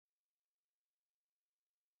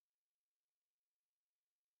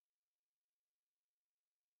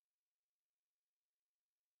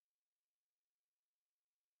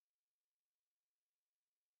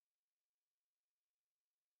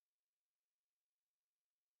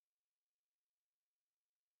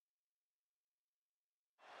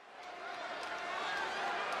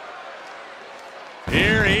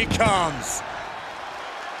comes.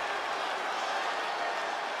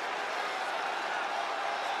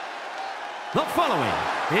 The following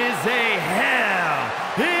is a Hell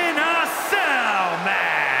in a Cell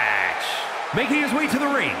match. Making his way to the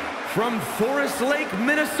ring from Forest Lake,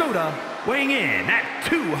 Minnesota, weighing in at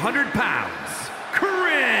 200 pounds,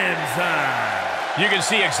 Crimson. You can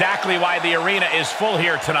see exactly why the arena is full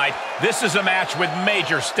here tonight. This is a match with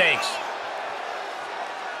major stakes.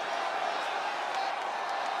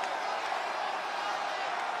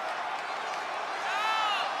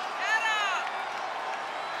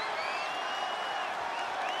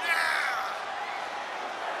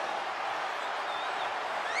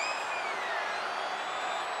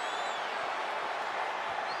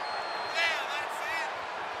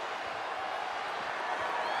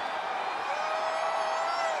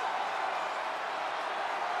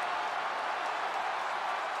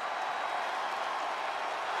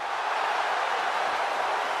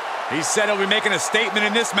 He said he'll be making a statement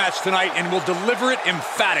in this match tonight and will deliver it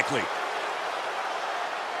emphatically.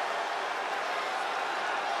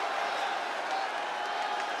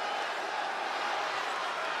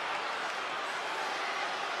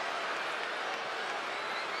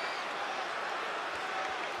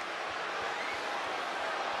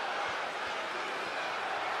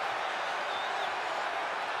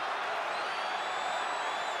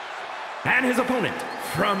 And his opponent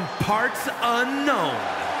from parts unknown,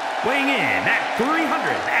 weighing in at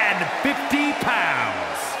 350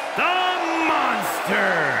 pounds, the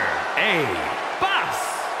Monster, A-Boss.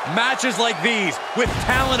 Matches like these, with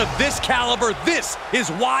talent of this caliber, this is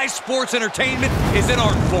why sports entertainment is an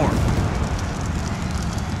art form.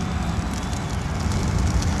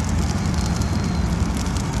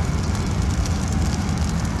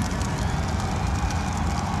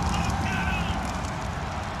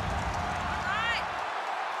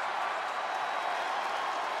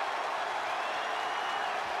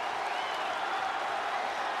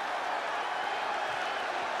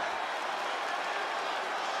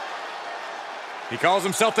 He calls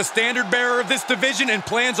himself the standard bearer of this division and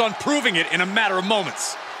plans on proving it in a matter of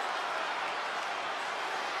moments.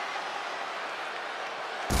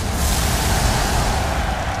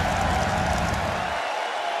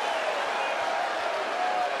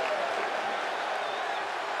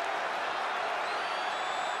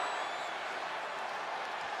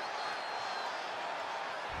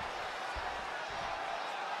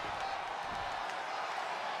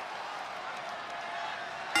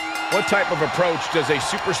 What type of approach does a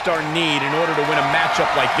superstar need in order to win a matchup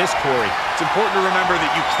like this, Corey? It's important to remember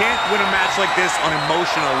that you can't win a match like this on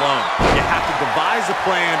emotion alone. You have to devise a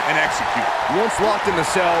plan and execute. Once locked in the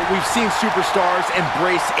cell, we've seen superstars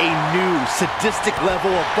embrace a new, sadistic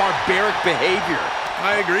level of barbaric behavior.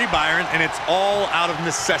 I agree, Byron, and it's all out of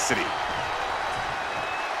necessity.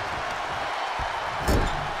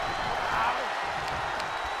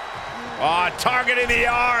 Oh, targeting the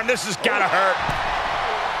arm. This has got to hurt.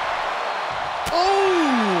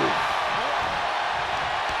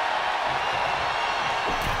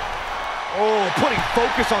 Oh, putting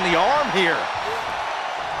focus on the arm here.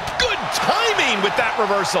 Good timing with that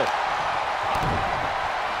reversal.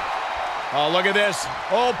 Oh, look at this.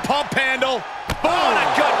 Oh, pump handle. Oh, a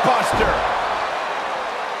gut buster.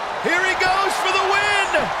 Here he goes for the win.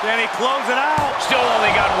 Can he close it out? Still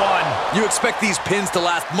only got one. You expect these pins to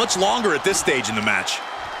last much longer at this stage in the match.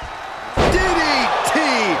 DDT!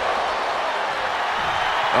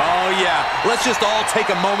 Oh, yeah. Let's just all take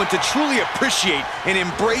a moment to truly appreciate and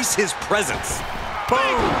embrace his presence. Boom!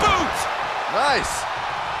 Boot! Nice.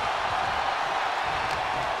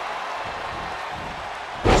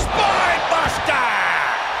 Spine buster!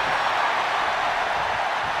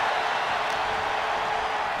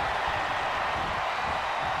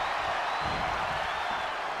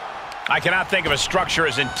 I cannot think of a structure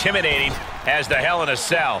as intimidating as the Hell in a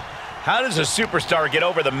Cell. How does a superstar get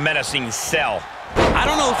over the menacing cell? I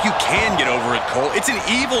don't know if you can get over it, Cole. It's an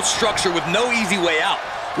evil structure with no easy way out.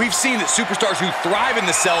 We've seen that superstars who thrive in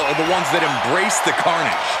the cell are the ones that embrace the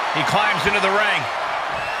carnage. He climbs into the ring.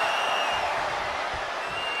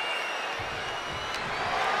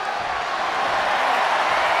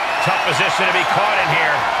 Tough position to be caught in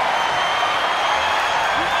here.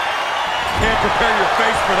 Can't prepare your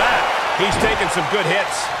face for that. He's taken some good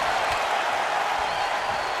hits.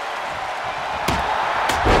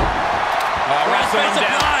 Wrestling him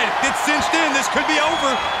down. It's cinched in. This could be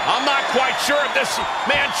over. I'm not quite sure if this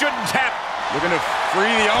man shouldn't tap. Looking to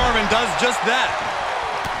free the arm and does just that.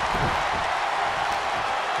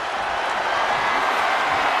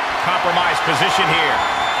 Compromised position here.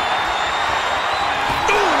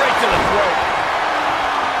 Ooh, right to the throat.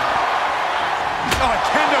 Oh, a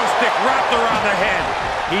kendo stick wrapped around the head.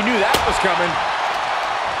 He knew that was coming.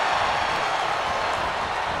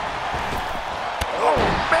 Oh,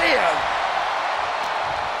 man.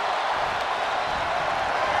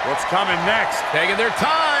 What's coming next? Taking their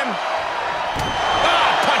time.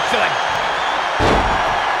 Punch to the...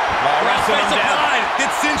 wrestling him down.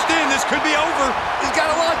 Gets cinched in. This could be over. He's got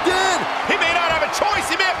it locked in. He may not have a choice.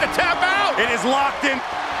 He may have to tap out. It is locked in.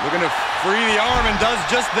 Looking to free the arm and does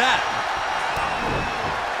just that.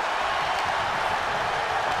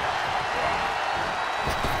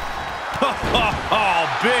 Oh,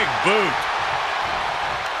 big boot.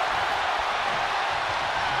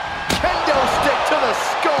 Kendo stick to the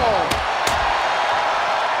skull.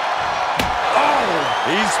 Oh,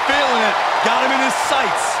 he's feeling it. Got him in his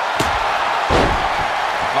sights.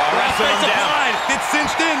 Wrestling him down. Gets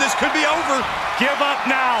cinched in. This could be over. Give up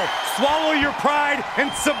now. Swallow your pride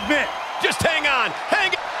and submit. Just hang on.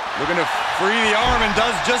 Hang on. Looking to free the arm and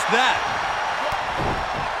does just that.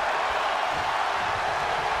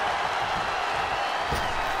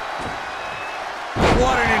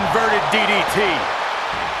 What an inverted DDT.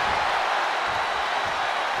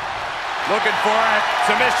 Looking for it.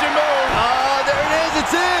 Submission move. There it is.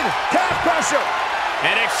 It's in. Calf pressure.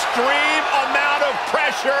 An extreme amount of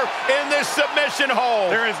pressure in this submission hold.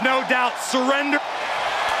 There is no doubt. Surrender.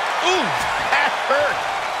 Ooh, that hurt.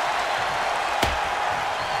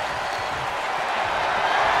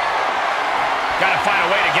 Got to find a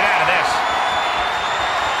way to get out of this.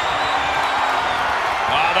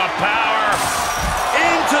 Oh, the power.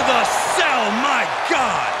 Into the cell. My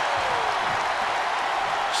God.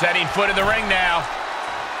 Setting foot in the ring now.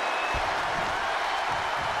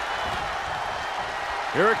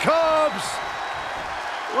 Here it comes.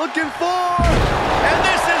 Looking for. And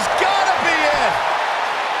this has got to be it.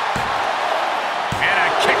 And a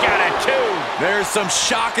kick out at 2. There's some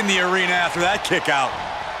shock in the arena after that kick out.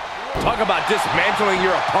 Talk about dismantling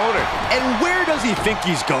your opponent. And where does he think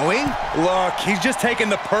he's going? Look, he's just taking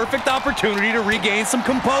the perfect opportunity to regain some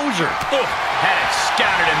composure. Ooh, had it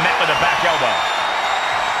scattered and met with a back elbow.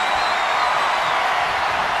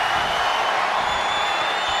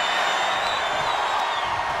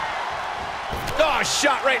 Oh,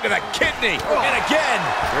 shot right to the kidney. Oh. And again.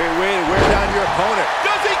 Great way to wear down your opponent.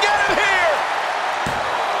 Does he get him here?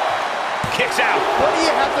 Kicks out. What do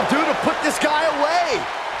you have to do to put this guy away?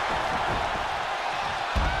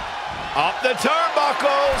 Up the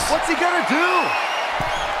turnbuckles. What's he gonna do?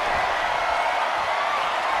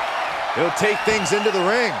 He'll take things into the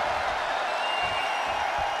ring.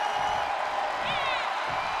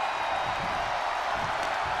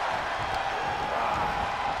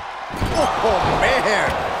 Oh,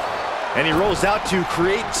 man. And he rolls out to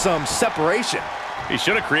create some separation. He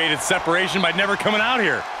should have created separation by never coming out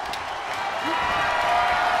here.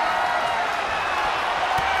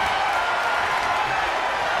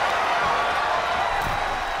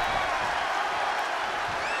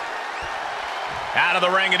 Out of the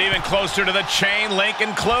ring and even closer to the chain link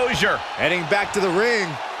enclosure. Heading back to the ring.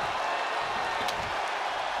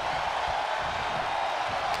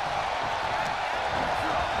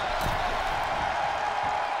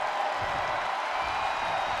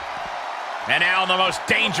 And now in the most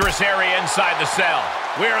dangerous area inside the cell.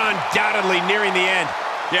 We're undoubtedly nearing the end.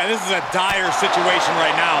 Yeah, this is a dire situation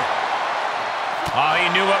right now. Oh,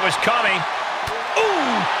 he knew what was coming.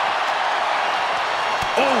 Ooh!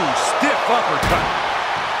 Oh, stiff uppercut.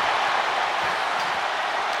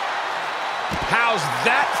 How's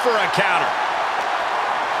that for a counter?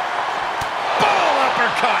 Ball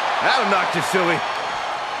uppercut. That'll knock you silly.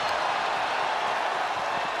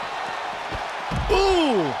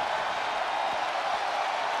 Ooh!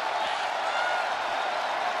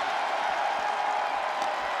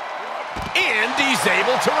 And he's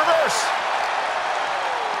able to reverse.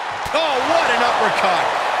 Oh, what an uppercut.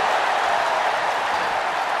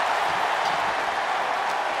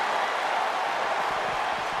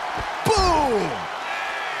 Boom!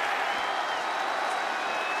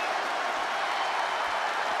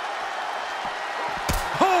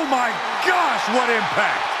 Oh my gosh, what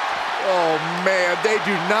impact! Oh man, they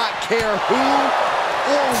do not care who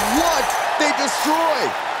or what they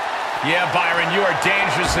destroy. Yeah, Byron, you are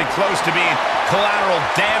dangerously close to being collateral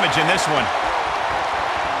damage in this one.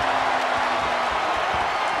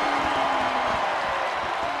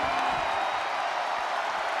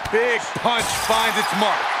 Big punch finds its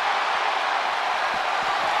mark.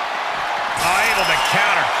 Able to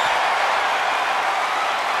counter.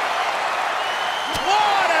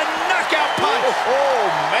 What a knockout punch! Oh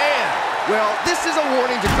man. Well, this is a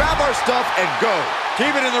warning to grab our stuff and go.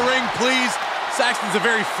 Keep it in the ring, please. Saxton's a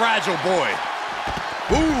very fragile boy.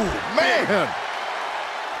 Ooh, man.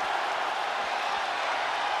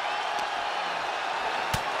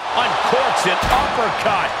 Unleashed an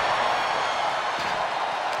uppercut.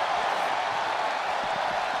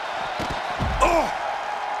 Oh!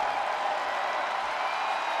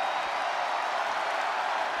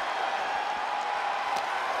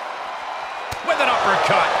 With an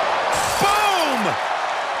uppercut. Boom!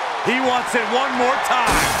 He wants it one more time.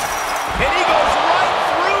 And he goes right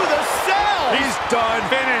through the cell. He's done.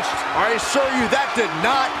 Finished. I assure you that did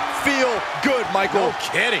not feel good, Michael. No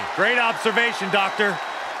kidding. Great observation, Doctor.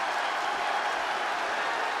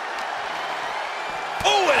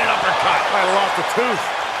 Oh, and an uppercut. I lost a tooth.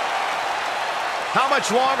 How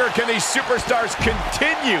much longer can these superstars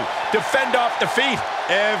continue to fend off defeat?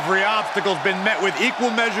 Every obstacle's been met with equal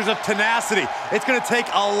measures of tenacity. It's going to take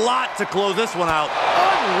a lot to close this one out.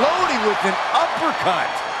 Unloading with an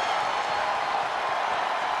uppercut.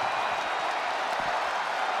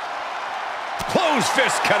 Closed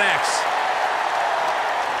fist connects.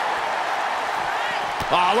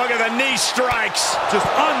 Oh, look at the knee strikes. Just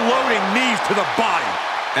unloading knees to the body.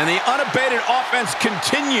 And the unabated offense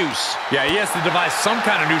continues. Yeah, he has to devise some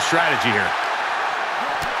kind of new strategy here.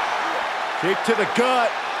 Kick to the gut.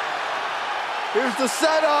 Here's the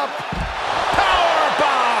setup.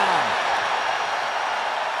 Powerbomb!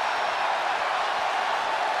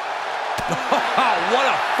 What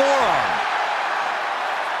a forearm.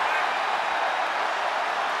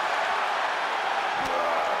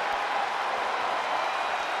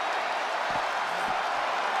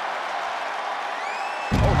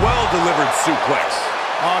 Well-delivered suplex.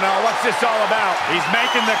 Oh no, what's this all about? He's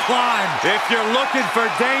making the climb. If you're looking for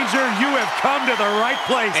danger, you have come to the right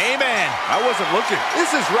place. Amen. I wasn't looking.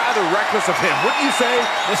 This is rather reckless of him, wouldn't you say?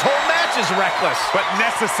 This whole match is reckless. But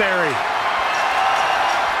necessary.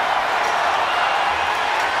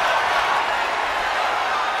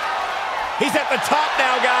 He's at the top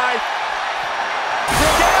now, guy.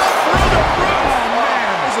 Down through the roof. Oh,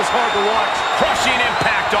 man. This is hard to watch. Crushing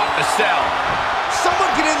impact off the cell. Someone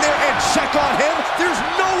get in there and check on him. There's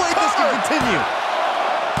no way this can continue.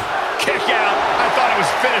 Kick out. I thought it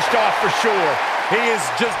was finished off for sure. He is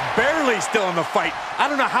just barely still in the fight. I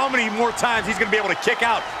don't know how many more times he's going to be able to kick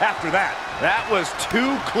out after that. That was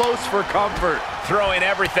too close for comfort. Throwing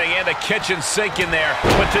everything in the kitchen sink in there,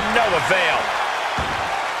 but to no avail.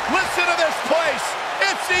 Listen to this place.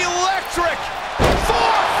 It's electric.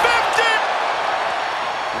 450.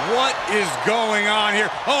 What is going on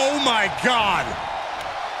here? Oh, my God.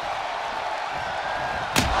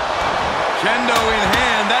 Kendo in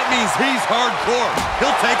hand. That means he's hardcore.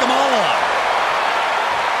 He'll take them all on.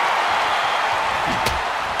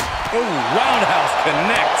 Oh, roundhouse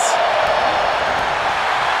connects.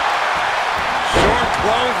 Short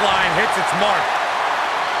clothesline hits its mark.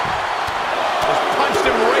 Just punched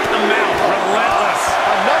him right in the mouth. Relentless.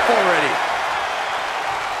 Enough already.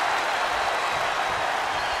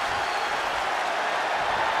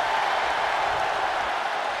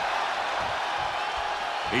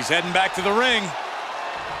 He's heading back to the ring.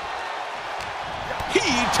 He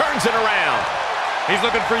turns it around. He's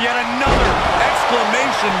looking for yet another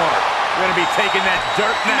exclamation mark. Going to be taking that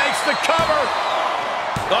dirt now. Makes the cover.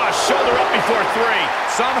 Oh, shoulder up before 3.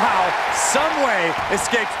 Somehow, some way,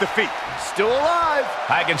 escapes defeat. Still alive.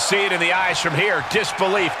 I can see it in the eyes from here.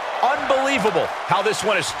 Disbelief. Unbelievable how this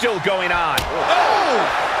one is still going on. Oh!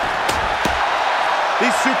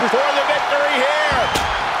 These super for the victory here.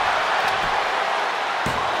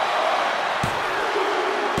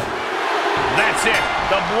 That's it.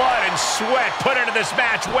 The blood and sweat put into this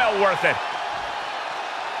match, well worth it.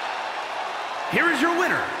 Here is your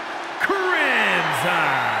winner, Crimson.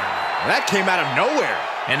 That came out of nowhere.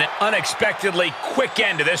 And an unexpectedly quick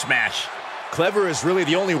end to this match. Clever is really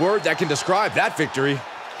the only word that can describe that victory.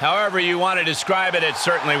 However you want to describe it, it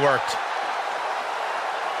certainly worked.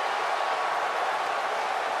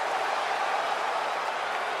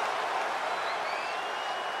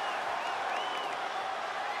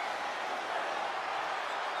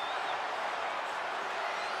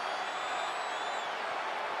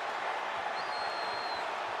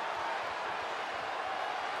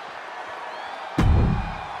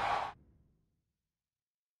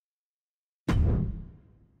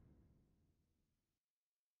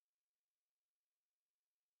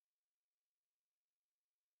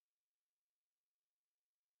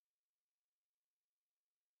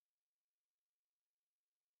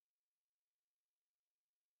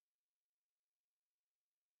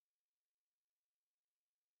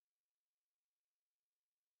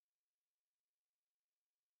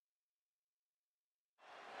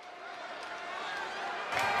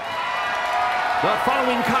 The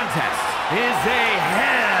following contest is a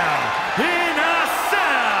Hell in a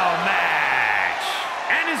Cell match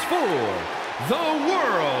and is for the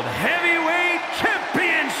World Heavyweight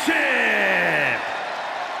Championship.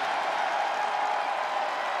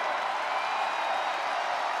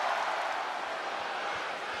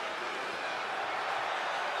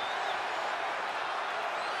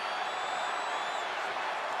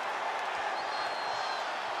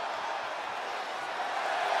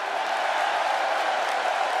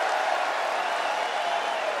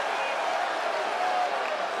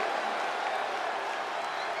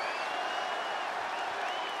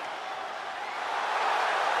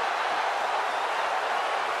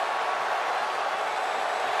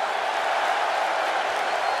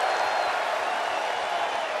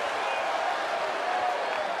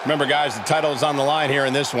 Remember, guys, the title is on the line here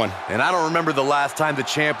in this one. And I don't remember the last time the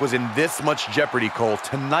champ was in this much jeopardy, Cole.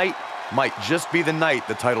 Tonight might just be the night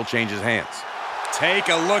the title changes hands. Take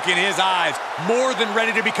a look in his eyes. More than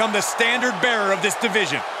ready to become the standard bearer of this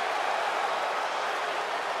division.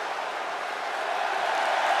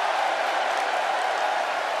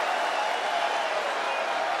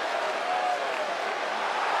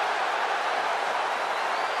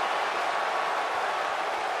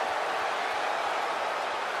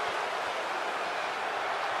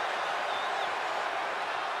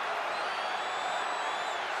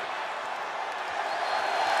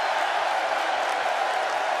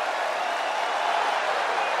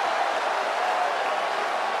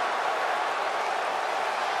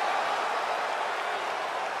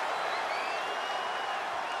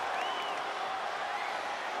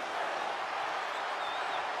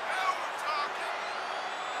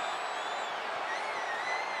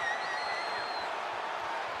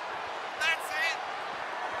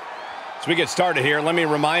 As we get started here, let me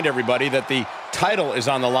remind everybody that the title is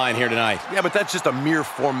on the line here tonight. Yeah, but that's just a mere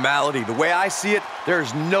formality. The way I see it,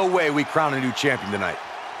 there's no way we crown a new champion tonight.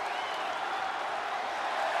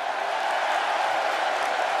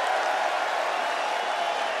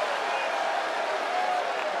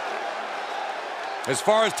 As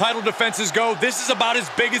far as title defenses go, this is about as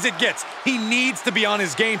big as it gets. He needs to be on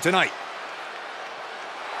his game tonight.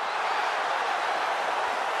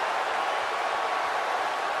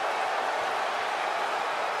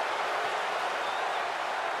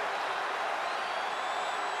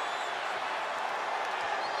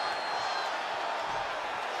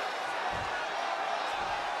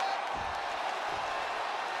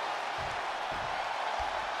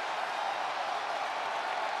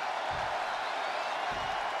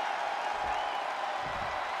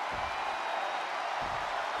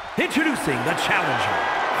 Introducing the challenger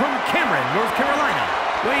from Cameron, North Carolina,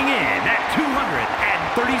 weighing in at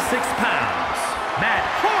 236 pounds, Matt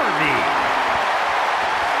Hardy.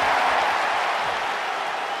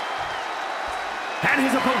 And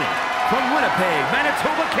his opponent from Winnipeg,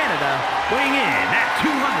 Manitoba, Canada, weighing in at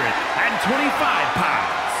 225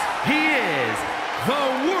 pounds. He is the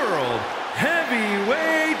World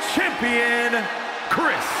Heavyweight Champion,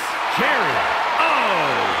 Chris Jericho.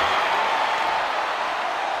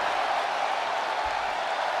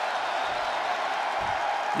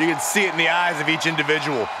 You can see it in the eyes of each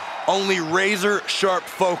individual. Only razor-sharp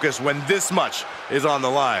focus when this much is on the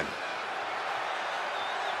line.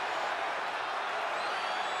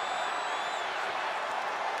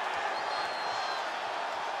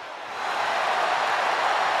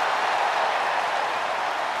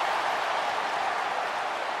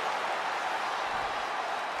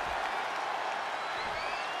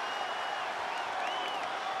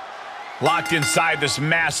 Locked inside this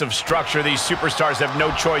massive structure, these superstars have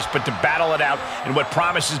no choice but to battle it out in what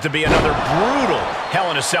promises to be another brutal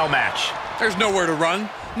Hell in a Cell match. There's nowhere to run,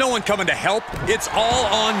 no one coming to help. It's all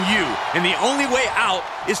on you, and the only way out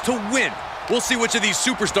is to win. We'll see which of these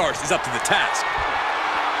superstars is up to the task.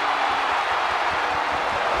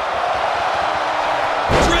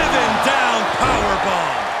 Driven down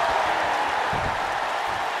powerbomb.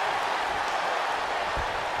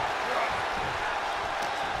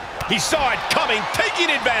 He saw it coming, taking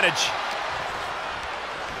advantage.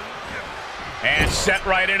 And set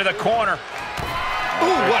right into the corner.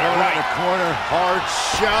 Ooh, what a right. The corner, hard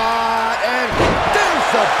shot, and there's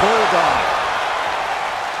the bulldog.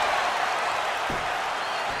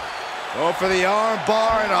 Go for the arm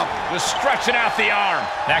bar and up. Just stretching out the arm.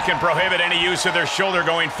 That can prohibit any use of their shoulder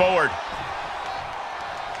going forward.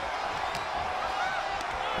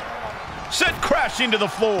 Sent crashing to the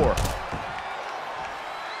floor.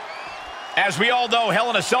 As we all know, Hell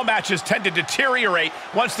in a Cell matches tend to deteriorate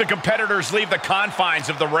once the competitors leave the confines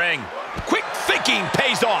of the ring. Quick thinking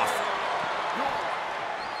pays off.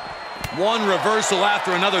 One reversal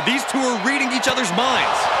after another. These two are reading each other's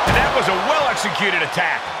minds. And that was a well-executed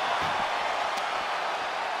attack.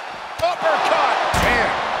 Uppercut.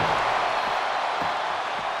 Damn.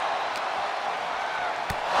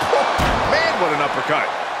 uppercut.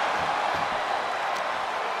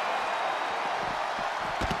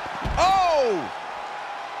 Oh!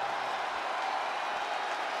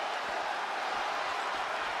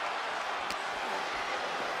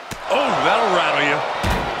 Oh, that'll rattle you.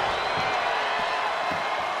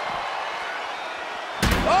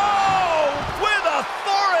 Oh! With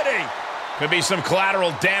authority! Could be some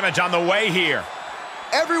collateral damage on the way here.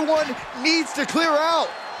 Everyone needs to clear out,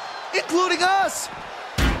 including us.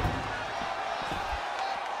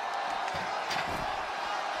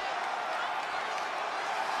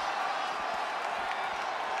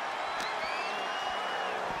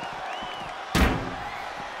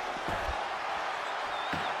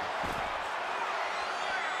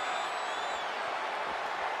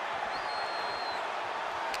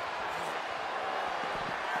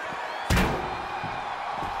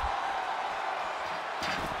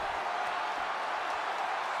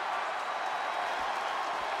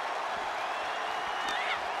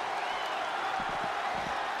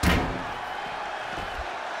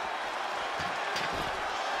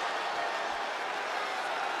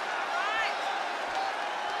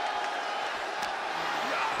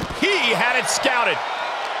 He had it scouted.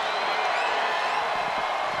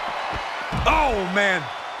 Oh, man.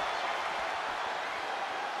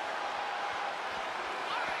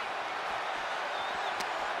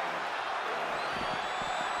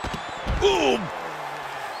 Ooh.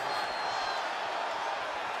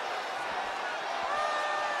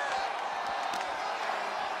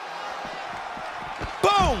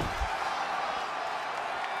 Boom.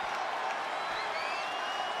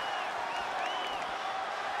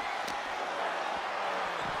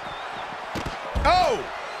 Oh!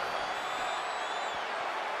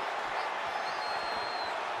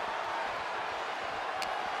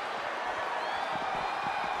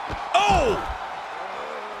 Oh!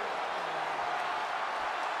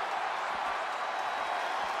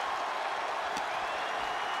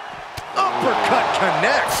 Uppercut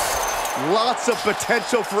connects. Lots of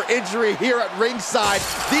potential for injury here at ringside.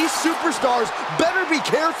 These superstars better be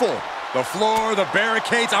careful. The floor, the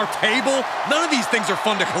barricades, our table, none of these things are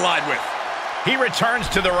fun to collide with. He returns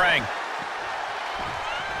to the ring.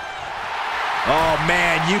 Oh,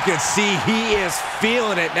 man, you can see he is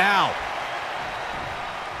feeling it now.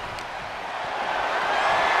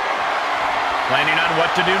 Planning on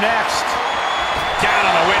what to do next. Down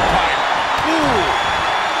on the windpipe. Ooh.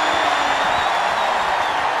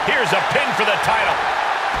 Here's a pin for the title.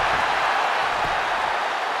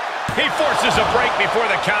 He forces a break before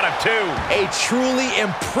the count of 2. A truly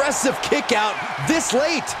impressive kick out this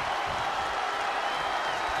late.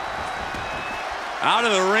 Out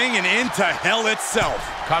of the ring and into hell itself.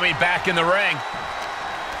 Coming back in the ring.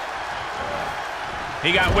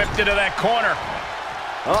 He got whipped into that corner.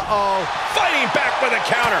 Uh-oh. Fighting back with a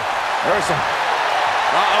counter. There's some...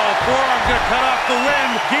 Forearm's gonna cut off the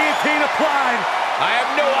wind. Guillotine applied. I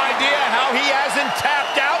have no idea how he hasn't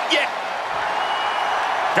tapped out yet.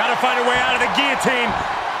 Gotta find a way out of the guillotine.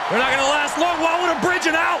 They're not gonna last long while we're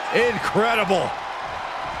bridging out. Incredible.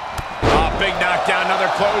 Oh, big knockdown,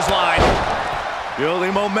 another clothesline.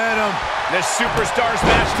 Building momentum. This superstar's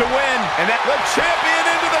match to win. And that the champion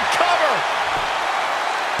into the cover.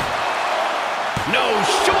 No,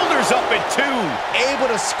 shoulders up at 2.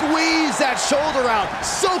 Able to squeeze that shoulder out.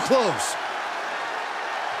 So close.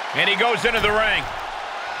 And he goes into the ring.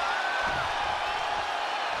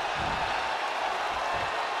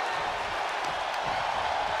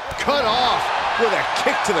 Cut off with a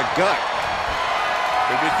kick to the gut.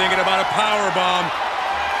 Could be thinking about a power bomb.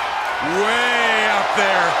 Way up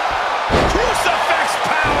there. Crucifix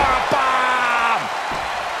power bomb.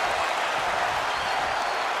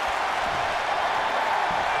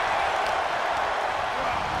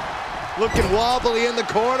 Looking wobbly in the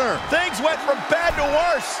corner. Things went from bad to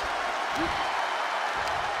worse.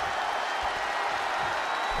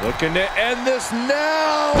 Looking to end this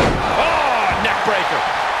now. Oh, neck breaker.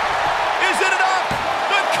 Is it enough?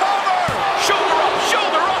 The cover. Shoulder up,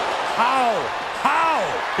 shoulder up. How?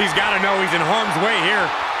 He's got to know he's in harm's way here.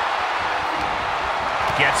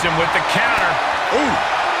 Gets him with the counter. Ooh.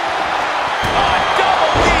 A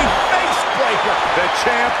double knee face breaker. The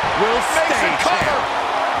champ will Makes stay it cover. champ.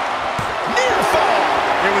 Near fall.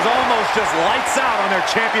 It was almost just lights out on their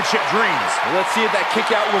championship dreams. Let's see if that kick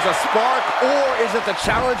out was a spark or is it the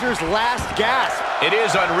challenger's last gasp? It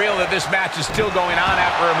is unreal that this match is still going on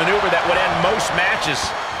after a maneuver that would end most matches.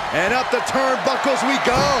 And up the turnbuckles we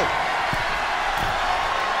go.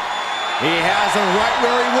 He has him right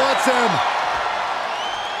where he wants him.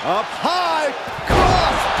 Up high,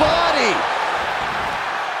 cross body.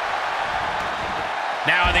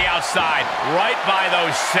 Now on the outside, right by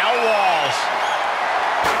those cell walls.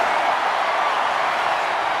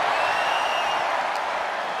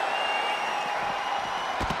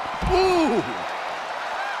 Ooh!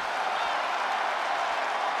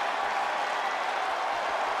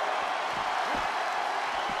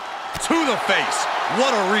 To the face.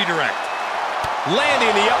 What a redirect.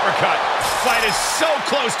 Landing the uppercut. Fight is so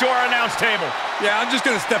close to our announce table. Yeah, I'm just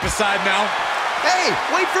going to step aside now. Hey,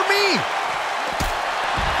 wait for me!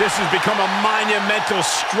 This has become a monumental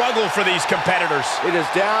struggle for these competitors. It is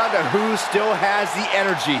down to who still has the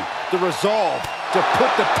energy, the resolve to put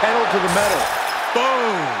the pedal to the metal.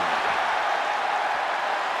 Boom.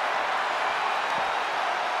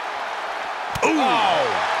 Ooh. Oh,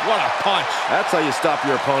 what a punch. That's how you stop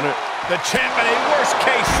your opponent. The champ in a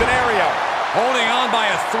worst-case scenario. Holding on by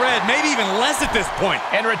a thread, maybe even less at this point.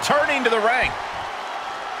 And returning to the ring.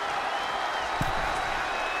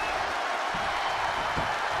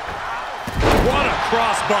 What a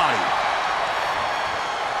crossbody.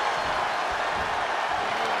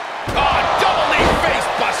 Oh, double knee face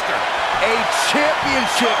buster. A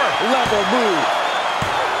championship level move.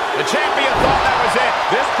 The champion thought that was it.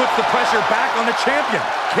 This puts the pressure back on the champion.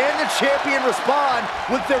 Can the champion respond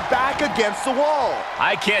with their back against the wall?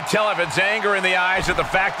 I can't tell if it's anger in the eyes at the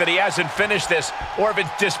fact that he hasn't finished this, or if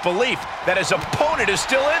it's disbelief that his opponent is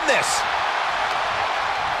still in this.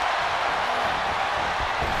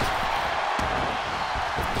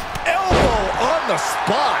 Elbow on the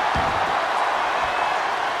spot.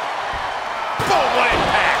 Boom, what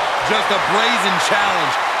impact. Just a brazen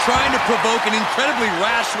challenge, trying to provoke an incredibly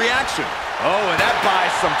rash reaction. Oh, and that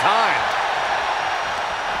buys some time.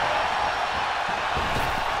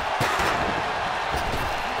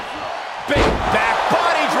 Big back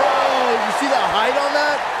body drop. Oh, you see the height on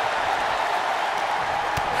that?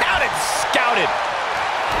 Out and scouted.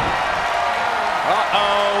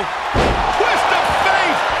 Uh-oh. Twist of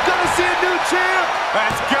fate. Gonna see a new champ.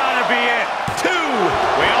 That's gotta be it. 2.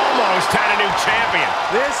 We almost had a new champion.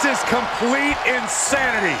 This is complete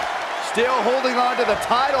insanity. Still holding on to the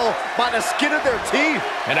title by the skin of their teeth.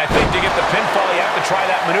 And I think to get the pinfall, you have to try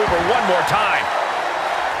that maneuver one more time.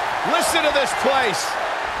 Listen to this place.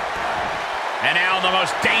 And now the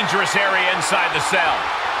most dangerous area inside the cell.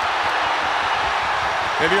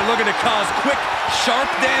 If you're looking to cause quick,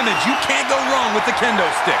 sharp damage, you can't go wrong with the kendo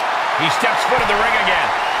stick. He steps foot in the ring again.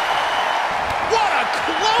 What a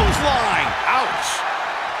clothesline! Ouch!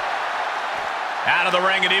 Out of the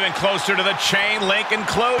ring and even closer to the chain link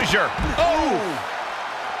enclosure. Oh!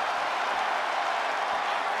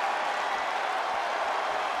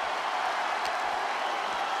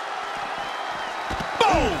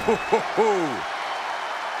 Boom!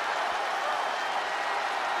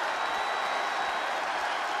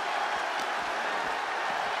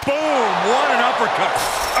 Boom! What an uppercut!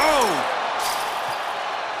 Oh!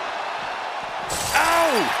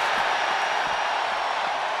 Ow!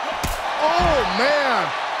 Oh, man.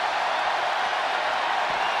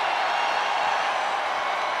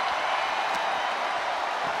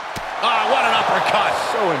 Ah, what an uppercut.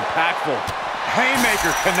 So impactful.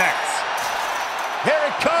 Haymaker connects. Here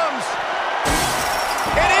it comes.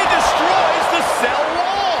 And he destroys the cell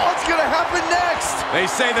wall. What's gonna happen next? They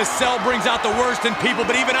say the cell brings out the worst in people,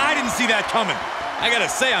 but even I didn't see that coming. I gotta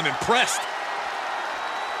say, I'm impressed.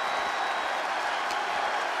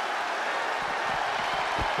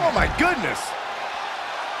 Oh, my goodness.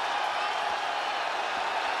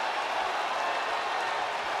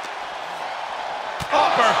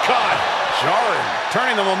 Uppercut. Jarring.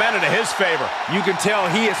 Turning the momentum to his favor. You can tell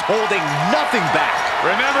he is holding nothing back.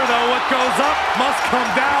 Remember, though, what goes up must come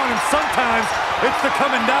down, and sometimes it's the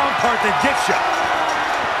coming down part that gets you.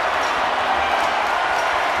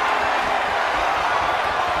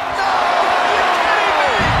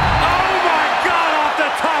 Oh, my God, off the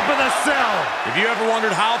top of the cell. If you ever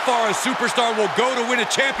wondered how far a superstar will go to win a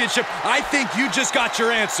championship, I think you just got your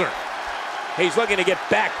answer. He's looking to get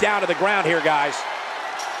back down to the ground here, guys.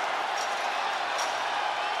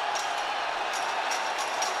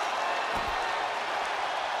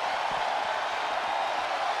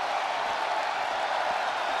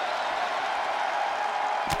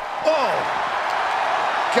 Oh,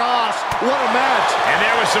 gosh, what a match. And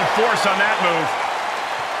there was some force on that move.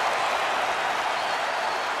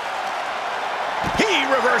 He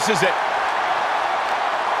reverses it.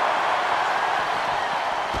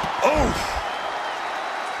 Oh!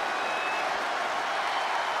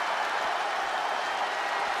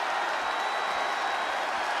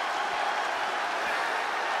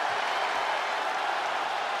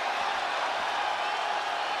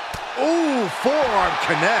 Ooh, forearm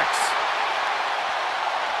connects.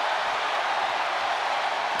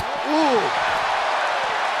 Ooh.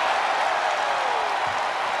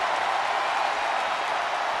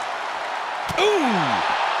 Ooh!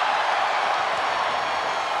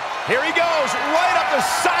 Here he goes, right up the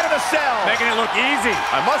side of the cell. Making it look easy.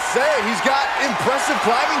 I must say, he's got impressive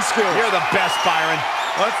climbing skills. You're the best, Byron.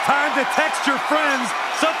 Well, it's time to text your friends.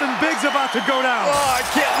 Something big's about to go down. Oh, I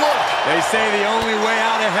can't look. They say the only way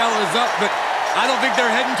out of hell is up, but I don't think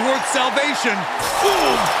they're heading towards salvation.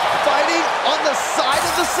 Ooh, fighting on the side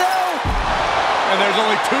of the cell. And there's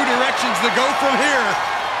only two directions to go from here.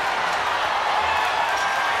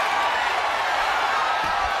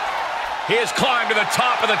 He has climbed to the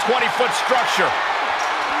top of the 20-foot structure.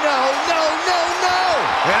 No, no, no, no.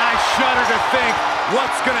 And I shudder to think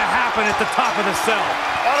what's going to happen at the top of the cell.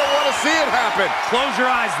 I don't want to see it happen. Close your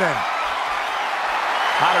eyes then.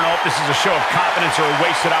 I don't know if this is a show of confidence or a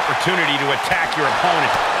wasted opportunity to attack your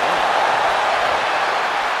opponent.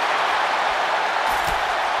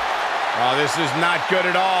 Oh, this is not good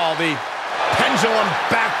at all. The Pendulum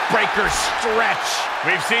backbreaker stretch.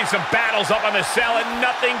 We've seen some battles up on the cell and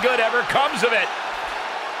nothing good ever comes of it.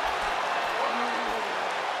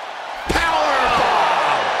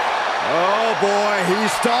 Powerbomb! Oh, boy,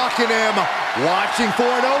 he's stalking him. Watching for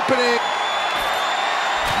an opening.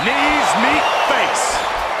 Knees meet face.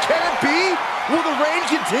 Can it be? Will the reign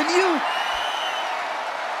continue?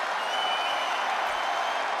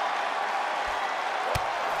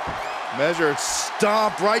 Measured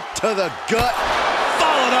stomp right to the gut.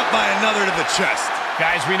 Followed up by another to the chest.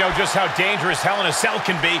 Guys, we know just how dangerous Hell in a Cell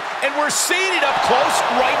can be, and we're seeing it up close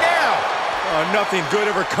right now. Oh, nothing good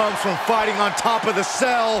ever comes from fighting on top of the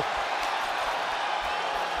cell.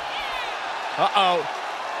 Uh-oh.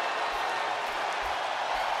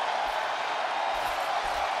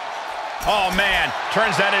 Oh, man.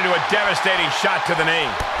 Turns that into a devastating shot to the knee.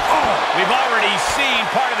 Oh, we've already seen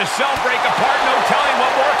part of the cell break apart. No telling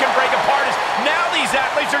what more can break apart. As now these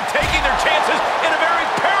athletes are taking their chances in a very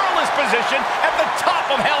perilous position at the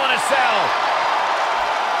top of Hell in a Cell.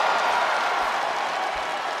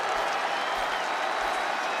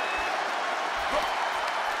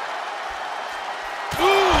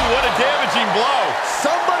 Ooh, what a damaging blow.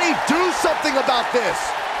 Somebody do something about this.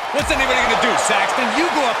 What's anybody going to do, Saxton? You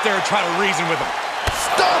go up there and try to reason with him.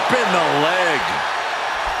 Stomp in the leg.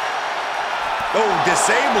 Oh,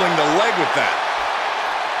 disabling the leg with that.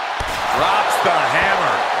 Drops the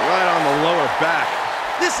hammer. Right on the lower back.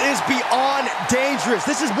 This is beyond dangerous.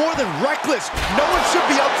 This is more than reckless. No one should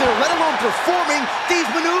be up there, let alone performing these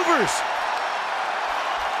maneuvers.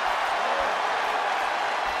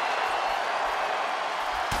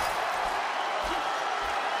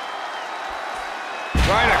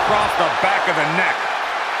 Right across the back of the neck.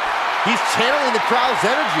 He's channeling the crowd's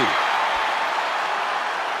energy.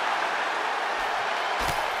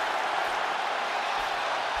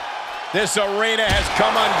 This arena has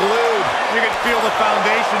come unglued. You can feel the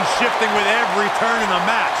foundation shifting with every turn in the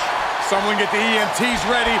match. Someone get the EMTs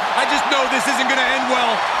ready. I just know this isn't going to end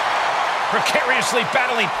well. Precariously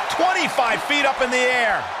battling 25 feet up in the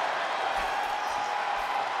air.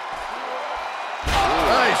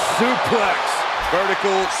 Nice suplex.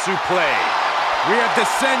 Vertical suplex. We have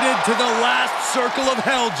descended to the last circle of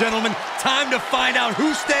hell, gentlemen. Time to find out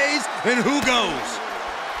who stays and who goes.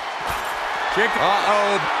 Kick.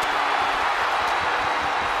 Uh-oh.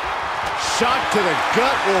 Shot to the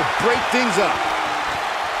gut will break things up.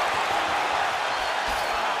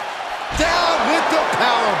 Down with the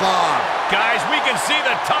powerbomb. Guys, we can see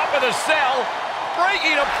the top of the cell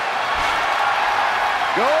breaking up.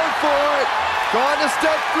 Going for it. Going to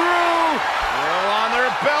step through. They're on their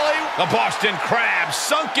belly. The Boston Crab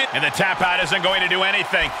sunk it. And the tap out isn't going to do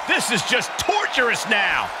anything. This is just torturous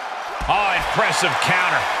now. Oh, impressive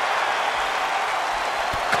counter.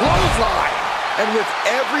 Clothesline. And with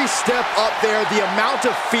every step up there, the amount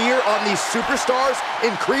of fear on these superstars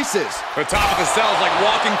increases. The top of the cell is like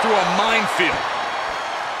walking through a minefield.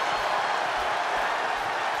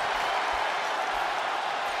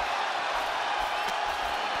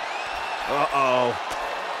 Uh-oh.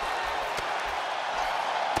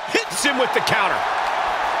 Hits him with the counter.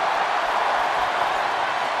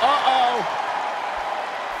 Uh-oh.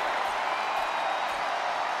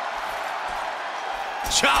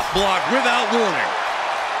 Chop block without warning.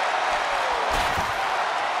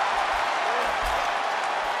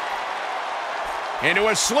 Into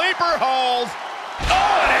a sleeper hold.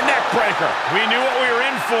 Oh, and a neck breaker. We knew what we were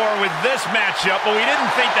in for with this matchup, but we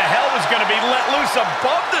didn't think the hell was going to be let loose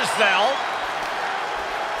above the cell.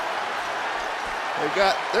 They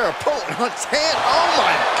got their opponent on its hand. Oh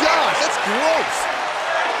my gosh, that's gross.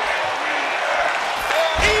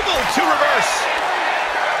 Evil to reverse.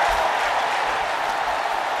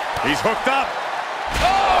 He's hooked up.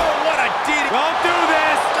 Oh, what a DDT. Don't do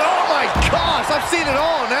this. Oh my gosh, I I've seen it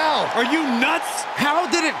all now. Are you nuts? How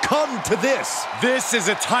did it come to this? This is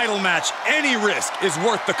a title match. Any risk is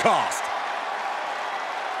worth the cost.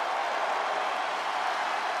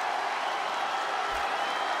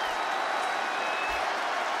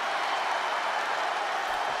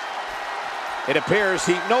 It appears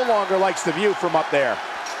he no longer likes the view from up there.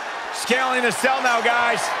 Scaling the cell now,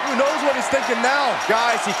 guys. Who knows what he's thinking now?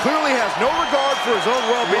 Guys, he clearly has no regard for his own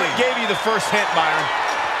well-being. What gave you the first hint, Byron?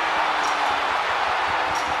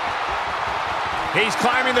 He's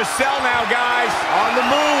climbing the cell now, guys. On the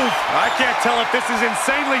move. I can't tell if this is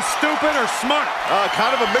insanely stupid or smart.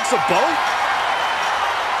 Kind of a mix of both.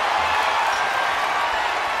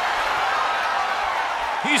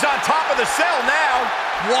 He's on top of the cell now.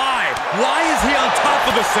 Why? Why is he on top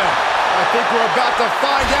of the cell? I think we're about to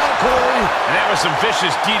find out, Corey. And that was some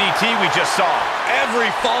vicious DDT we just saw.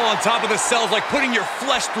 Every fall on top of the cell is like putting your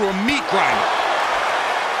flesh through a meat grinder.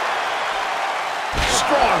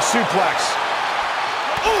 Strong suplex.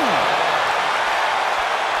 Ooh.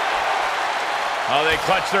 Oh, they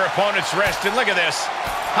clutch their opponent's wrist, and look at this.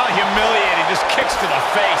 How humiliating, just kicks to the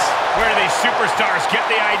face. Where do these superstars get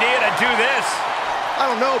the idea to do this? I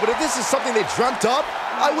don't know, but if this is something they dreamt up,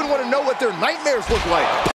 I wouldn't want to know what their nightmares look like.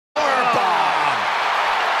 Powerbomb!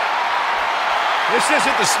 This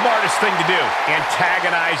isn't the smartest thing to do,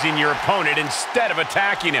 antagonizing your opponent instead of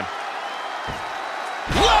attacking him.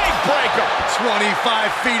 Leg breaker! 25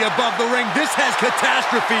 feet above the ring. This has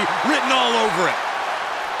catastrophe written all over it.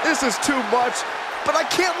 This is too much, but I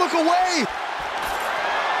can't look away.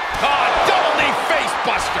 Oh, double knee face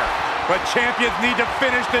buster! But champions need to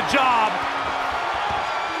finish the job.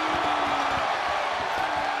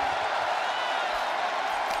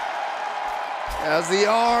 As the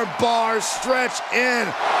arm bars stretch in.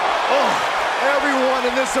 Oh, everyone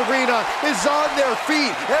in this arena is on their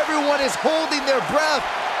feet. Everyone is holding their breath.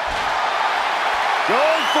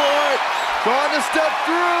 Going for it. Trying to step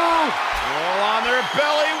through. Roll on their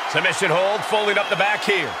belly. Submission hold, folding up the back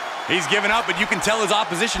here. He's given up, but you can tell his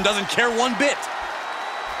opposition doesn't care one bit.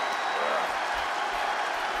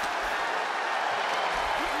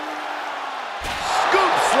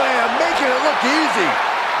 Scoop slam, making it look easy.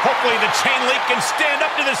 Hopefully the chain link can stand up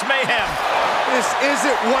to this mayhem. This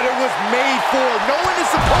isn't what it was made for. No one is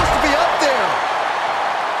supposed to be up there.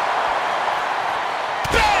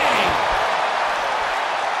 Bang!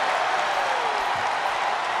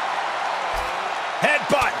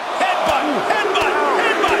 Headbutt, headbutt, headbutt,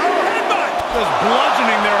 headbutt, headbutt. Just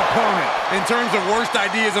bludgeoning their opponent. In terms of worst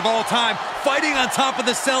ideas of all time, fighting on top of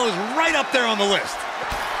the cell is right up there on the list.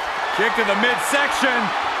 Kick to the midsection.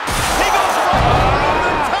 He goes right over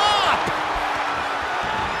the top.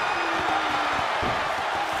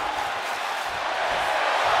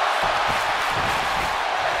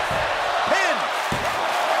 Pin.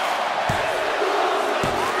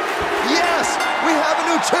 Yes, we have a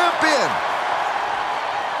new champion.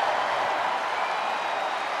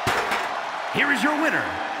 Here is your winner,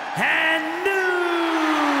 and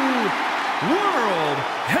new World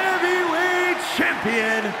Heavyweight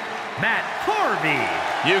Champion, Matt Harvey.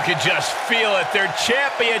 You can just feel it. Their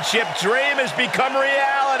championship dream has become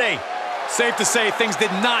reality. Safe to say things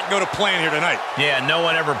did not go to plan here tonight. Yeah, no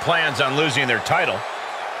one ever plans on losing their title.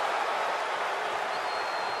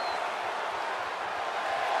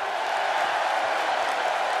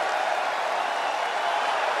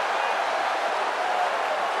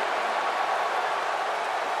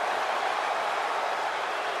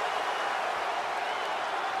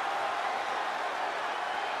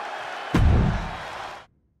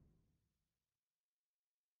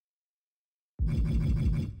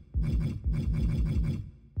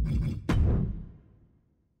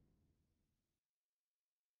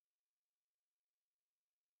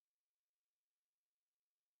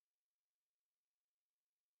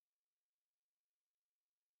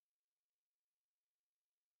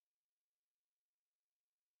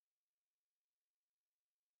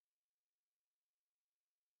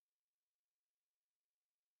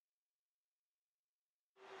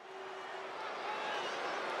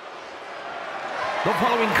 The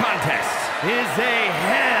following contest is a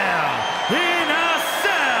Hell in a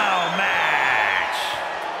Cell match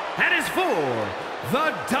and is for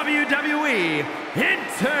the WWE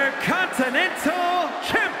Intercontinental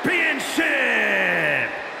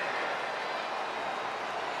Championship.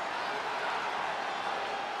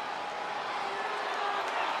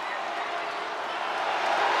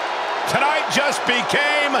 Tonight just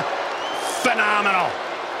became phenomenal.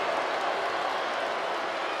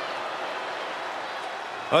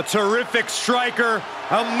 A terrific striker,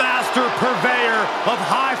 a master purveyor of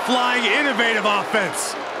high-flying, innovative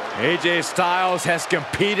offense. AJ Styles has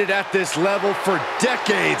competed at this level for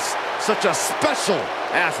decades. Such a special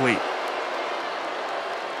athlete.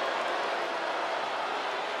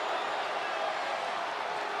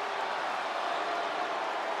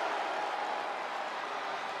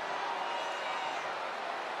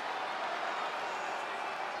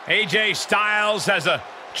 AJ Styles has a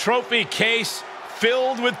trophy case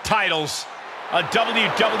filled with titles. A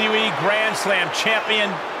WWE Grand Slam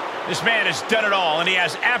champion. This man has done it all, and he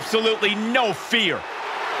has absolutely no fear.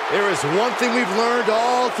 There is one thing we've learned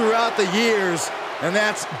all throughout the years, and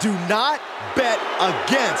that's do not bet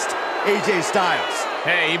against AJ Styles.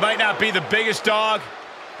 Hey, he might not be the biggest dog,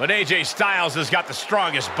 but AJ Styles has got the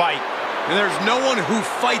strongest bite. And there's no one who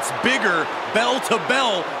fights bigger bell to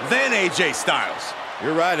bell than AJ Styles.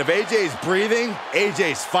 You're right. If AJ's breathing,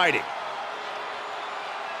 AJ's fighting.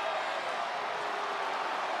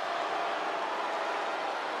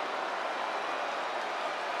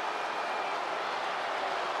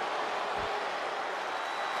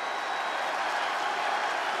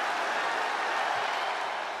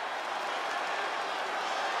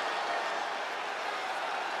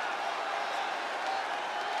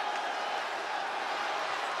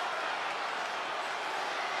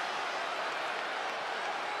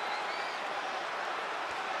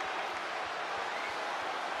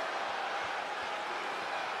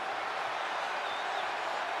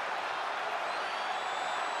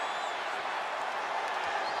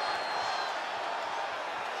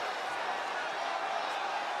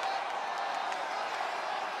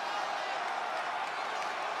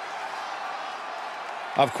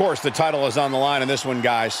 Of course, the title is on the line in this one,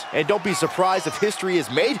 guys. And don't be surprised if history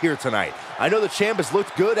is made here tonight. I know the champ has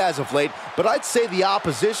looked good as of late, but I'd say the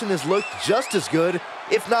opposition has looked just as good,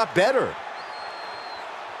 if not better.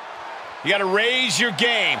 You got to raise your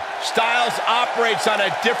game. Styles operates on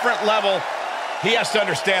a different level. He has to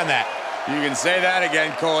understand that. You can say that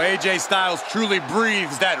again, Cole. AJ Styles truly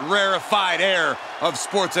breathes that rarefied air of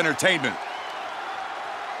sports entertainment.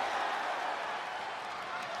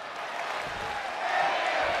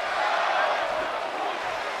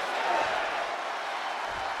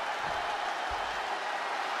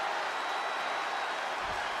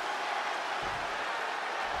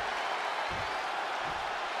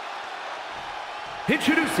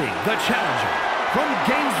 Introducing the challenger from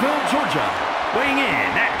Gainesville, Georgia, weighing in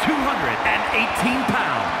at 218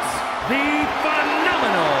 pounds, the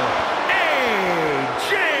phenomenal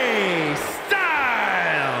AJ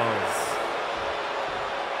Styles.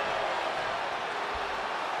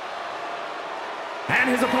 And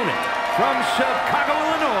his opponent from Chicago,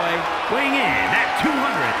 Illinois, weighing in at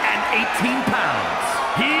 218 pounds,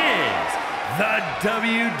 he is the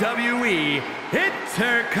WWE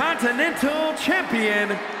Intercontinental Champion,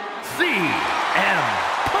 CM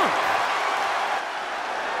Punk.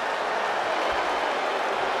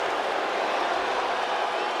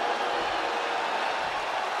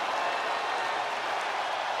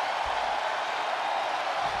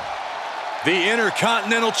 The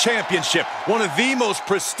Intercontinental Championship, one of the most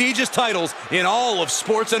prestigious titles in all of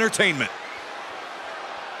sports entertainment.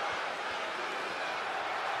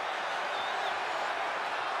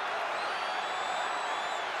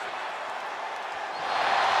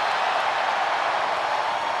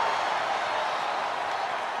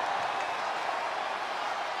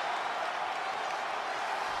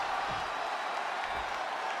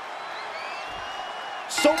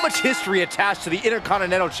 So much history attached to the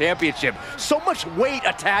Intercontinental Championship. So much weight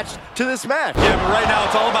attached to this match. Yeah, but right now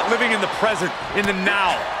it's all about living in the present, in the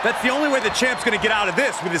now. That's the only way the champ's gonna get out of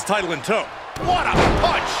this with his title in tow. What a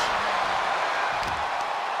punch!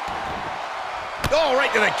 Oh,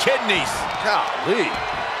 right to the kidneys. Golly.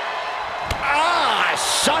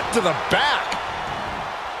 Ah, shot to the back.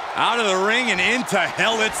 Out of the ring and into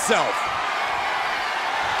hell itself.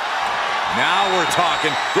 Now we're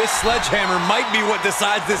talking. This sledgehammer might be what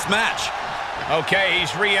decides this match. Okay,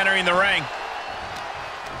 he's re-entering the ring.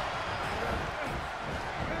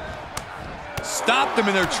 Stopped them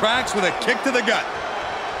in their tracks with a kick to the gut.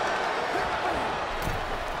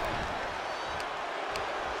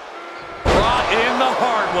 Brought in the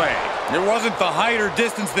hard way. It wasn't the height or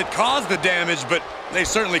distance that caused the damage, but they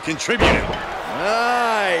certainly contributed.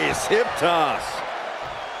 Nice hip toss.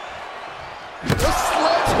 The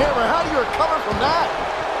sledgehammer, how do you recover from that?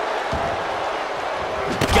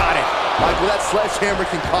 Got it. Michael, that sledgehammer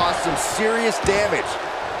can cause some serious damage.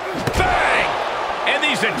 Bang! And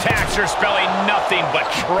these attacks are spelling nothing but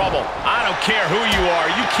trouble. I don't care who you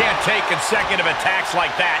are, you can't take consecutive attacks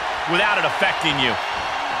like that without it affecting you.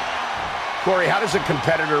 Corey, how does a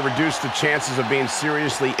competitor reduce the chances of being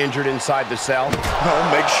seriously injured inside the cell? Well,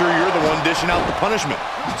 make sure you're the one dishing out the punishment.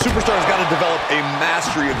 Superstars got to develop a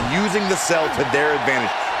mastery of using the cell to their advantage.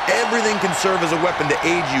 Everything can serve as a weapon to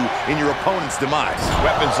aid you in your opponent's demise.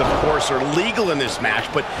 Weapons, of course, are legal in this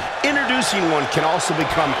match, but introducing one can also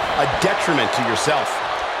become a detriment to yourself.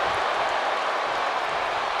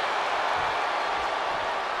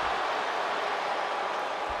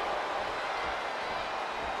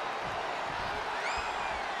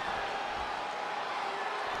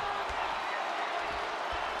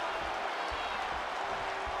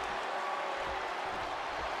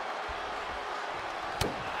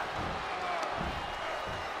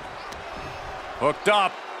 Hooked up.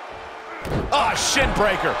 Ah, shin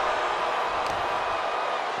breaker.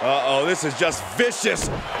 Uh-oh, this is just vicious.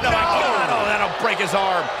 No, oh, that'll break his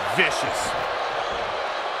arm. Vicious.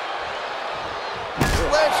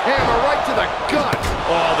 Sledgehammer right to the gut.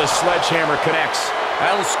 Oh, the sledgehammer connects.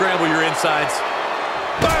 That'll scramble your insides.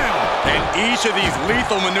 Bam! And each of these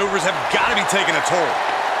lethal maneuvers have got to be taking a toll.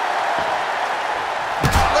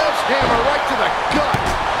 Sledgehammer right to the gut.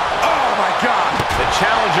 Oh, my God. The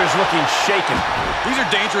challenger's looking shaken. These are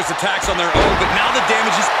dangerous attacks on their own, but now the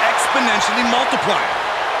damage is exponentially multiplying.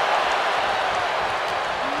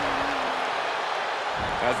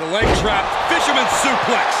 As the leg trap, fisherman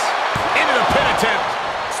suplex. Into the pin attempt.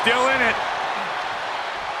 Still in it.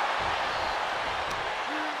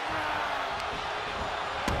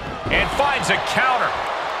 And finds a counter.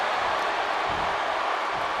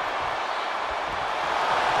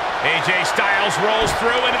 AJ Styles rolls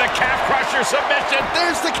through into the calf crusher submission.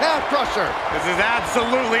 There's the calf crusher. This is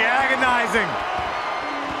absolutely agonizing.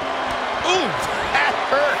 Ooh, that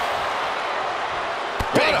hurt.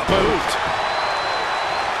 Big boot.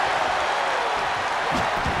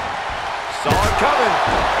 Saw it coming.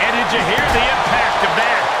 And did you hear the impact of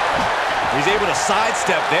that? He's able to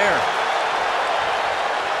sidestep there.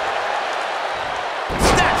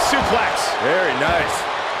 Snap suplex. Very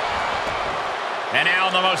nice. And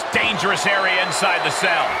now in the most dangerous area inside the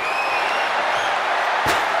cell.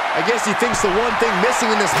 I guess he thinks the one thing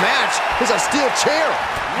missing in this match is a steel chair.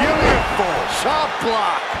 Beautiful chop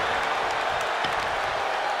block.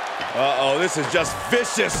 Uh-oh, this is just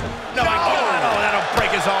vicious. No, oh, that'll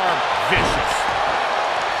break his arm. Vicious.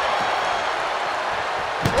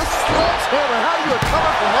 The sledgehammer, how do you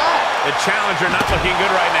recover from that? The challenger not looking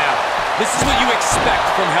good right now. This is what you expect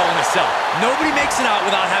from Hell in a Cell. Nobody makes it out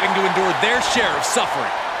without having to endure their share of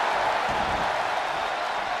suffering.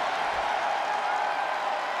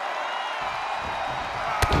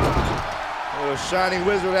 Oh, Shining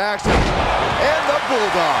Wizard action. And the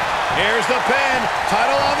Bulldog. Here's the pin.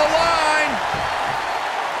 Title on the line.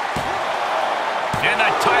 And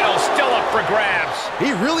the title still up for grabs.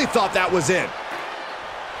 He really thought that was it.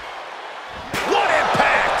 What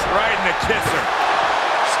impact! Right in the kisser.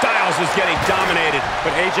 Styles is getting dominated.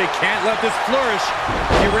 But AJ can't let this flourish.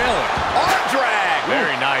 Derail it. Arm drag.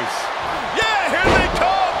 Very nice. Yeah, here they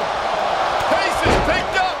come. Pace is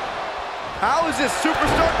picked up. How is this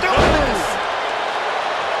superstar doing this?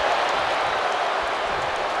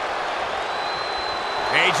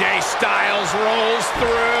 AJ Styles rolls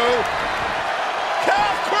through.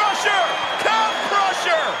 Calf crusher! Calf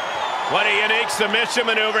crusher! What a unique submission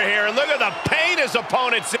maneuver here. And look at the pain his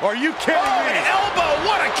opponent's. Are you kidding me? An elbow.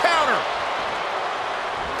 What a counter.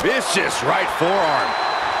 Vicious right forearm.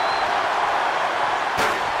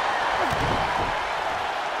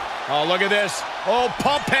 Oh, look at this. Oh,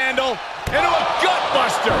 pump handle into a gut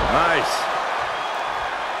buster. Nice.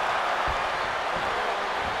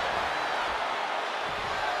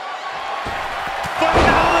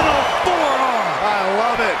 Phenomenal forearm. I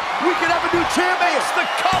love it. We could have a new champion. Makes the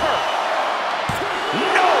cover.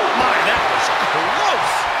 No, my, that was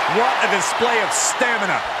close. What a display of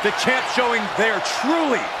stamina. The champ showing they are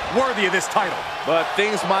truly worthy of this title. But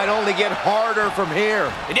things might only get harder from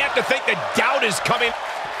here. And you have to think the doubt is coming.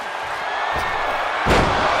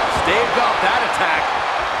 Staved off that attack.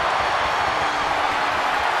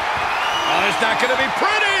 Oh, it's not going to be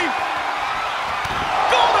pretty.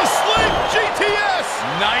 Go to sleep, GTS.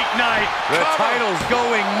 Night, night. The title's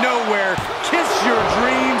going nowhere. Kiss your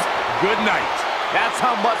dreams. Good night. That's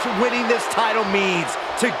how much winning this title means.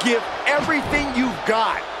 To give everything you've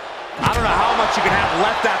got. I don't know how much you can have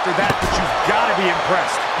left after that, but you've got to be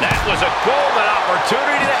impressed. That was a golden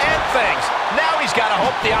opportunity to end things. Now he's got to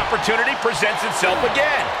hope the opportunity presents itself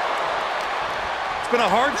again. It's been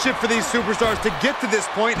a hardship for these superstars to get to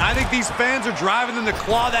this point, and I think these fans are driving them to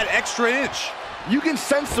claw that extra inch. You can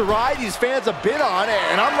sense the ride these fans have been on,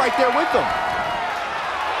 and I'm right there with them.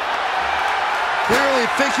 Clearly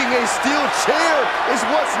thinking a steel chair is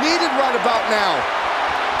what's needed right about now.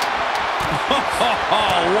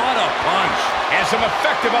 What a punch. And some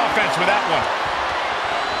effective offense with that one.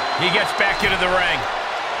 He gets back into the ring.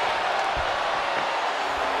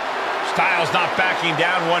 Styles not backing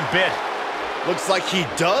down one bit. Looks like he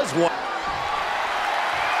does want...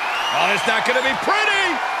 Oh, it's not going to be pretty.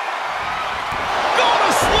 Go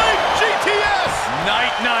to sleep, GTS.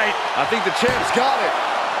 Night-night. I think the champ's got it.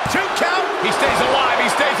 2 count. He stays alive.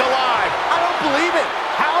 He stays alive. I don't believe it.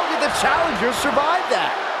 How did the challengers survive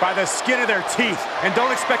that? By the skin of their teeth. And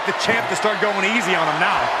don't expect the champ to start going easy on him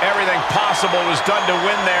now. Everything possible was done to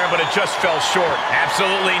win there, but it just fell short.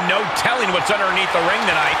 Absolutely no telling what's underneath the ring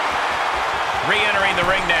tonight. Re-entering the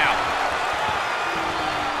ring now.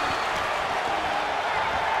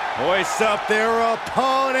 Hoists up their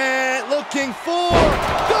opponent, looking for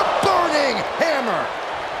the burning hammer.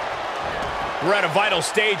 We're at a vital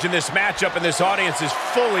stage in this matchup, and this audience is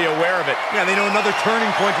fully aware of it. Yeah, they know another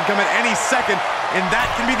turning point can come at any second, and that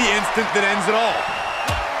can be the instant that ends it all.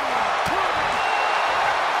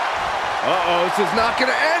 Uh-oh, this is not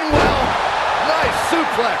going to end well. Nice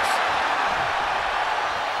suplex.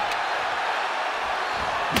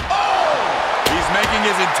 Making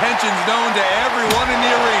his intentions known to everyone in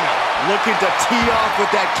the arena. Looking to tee off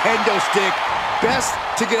with that kendo stick. Best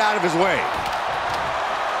to get out of his way.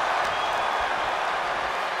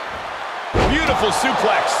 Beautiful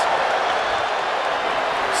suplex.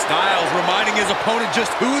 Styles reminding his opponent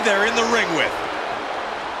just who they're in the ring with.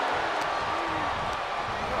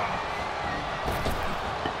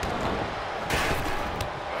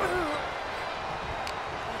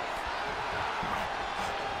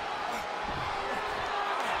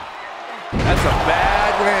 That's a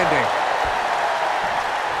bad landing.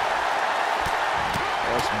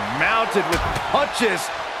 Just mounted with punches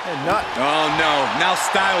and not... Oh, no. Now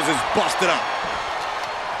Styles is busted up.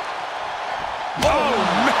 Oh,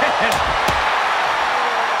 man.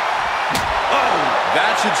 Oh,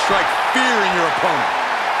 that should strike fear in your opponent.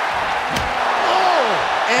 Oh,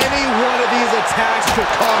 any one of these attacks could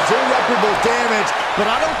cause irreparable damage, but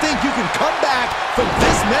I don't think you can come back from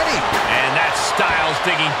this many. And that's Styles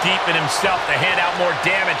digging deep in himself to hand out more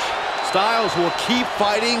damage. Styles will keep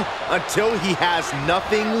fighting until he has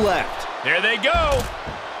nothing left. There they go.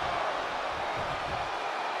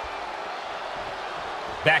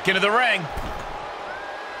 Back into the ring.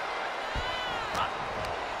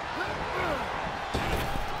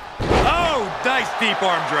 Oh, nice deep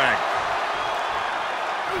arm drag.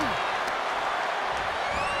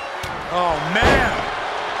 Oh, man.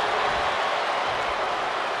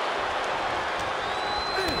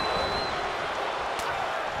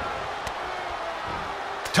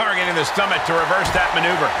 Targeting the stomach to reverse that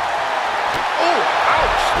maneuver. Oh,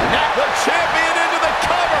 ouch! The champion into the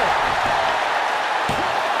cover.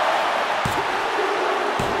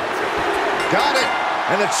 Got it.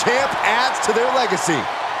 And the champ adds to their legacy.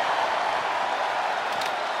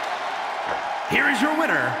 Here is your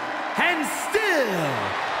winner, and still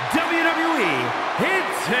WWE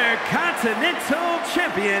Intercontinental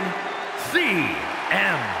Champion,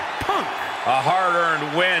 CM Punk. A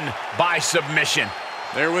hard-earned win by submission.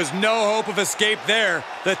 There was no hope of escape there.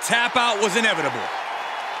 The tap out was inevitable.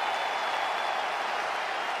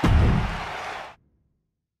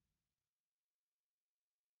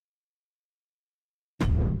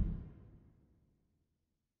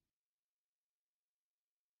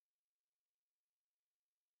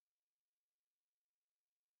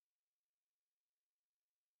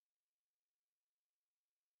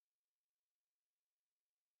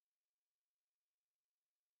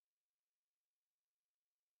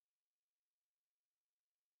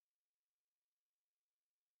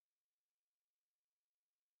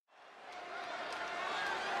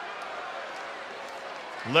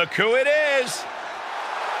 Look who it is.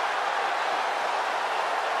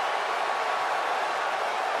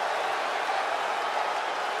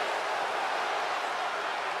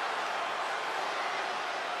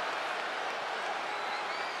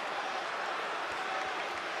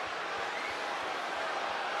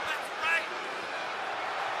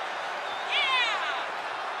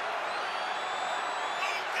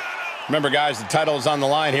 Remember, guys, the title is on the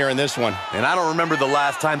line here in this one. And I don't remember the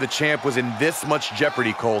last time the champ was in this much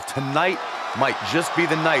jeopardy, Cole. Tonight might just be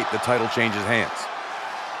the night the title changes hands.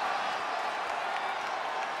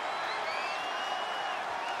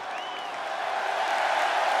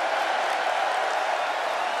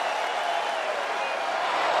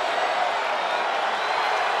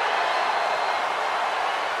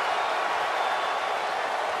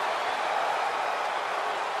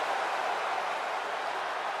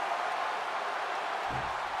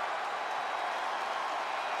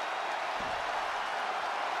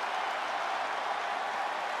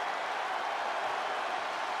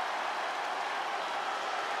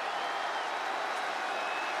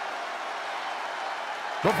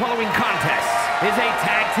 The following contest is a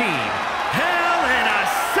tag team Hell in a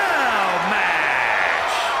Cell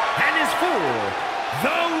match and is for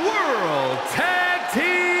the World Tag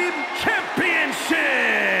Team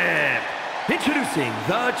Championship. Introducing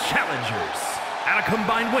the challengers at a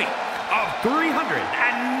combined weight of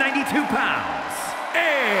 392 pounds.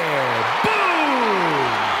 And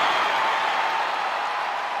boom!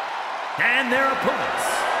 And their opponents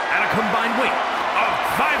at a combined weight of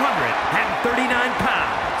 539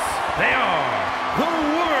 pounds. They are the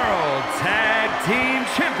World Tag Team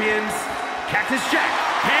Champions, Cactus Jack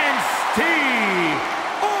and Steve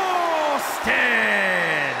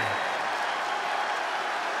Austin.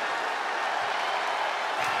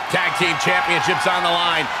 Tag team championships on the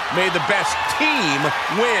line. May the best team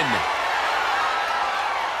win.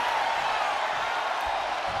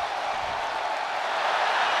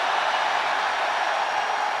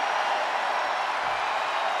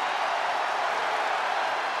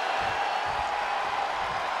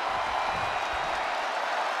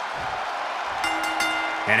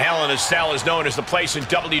 And Hell in a Cell is known as the place in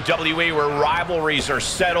WWE where rivalries are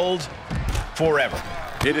settled forever.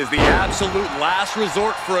 It is the absolute last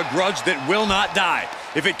resort for a grudge that will not die.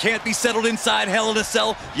 If it can't be settled inside Hell in a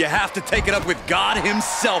Cell, you have to take it up with God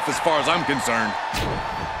himself as far as I'm concerned.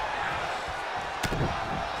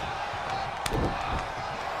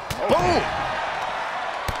 Boom!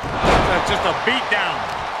 That's just a beat down.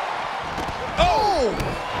 Oh!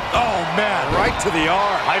 Oh, man, right to the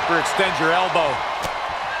arm. Hyperextend your elbow.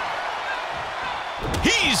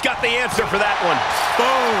 He's got the answer for that one.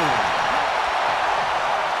 Boom!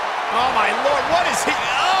 Oh, my Lord, what is he?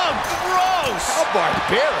 Oh, gross! How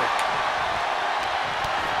barbaric.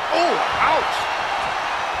 Oh, ouch!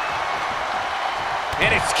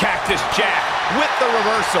 And it's Cactus Jack with the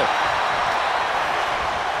reversal.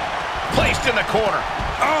 Placed in the corner.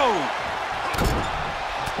 Oh!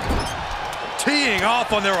 Teeing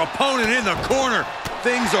off on their opponent in the corner.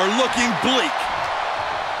 Things are looking bleak.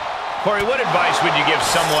 Corey, what advice would you give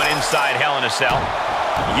someone inside Hell in a Cell?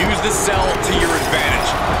 Use the cell to your advantage.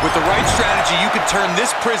 With the right strategy, you could turn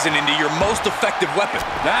this prison into your most effective weapon.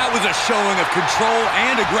 That was a showing of control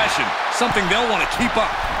and aggression, something they'll want to keep up.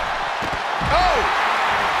 Oh!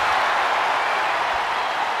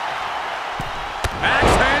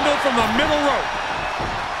 Axe handle from the middle rope.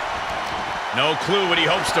 No clue what he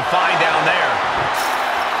hopes to find down there.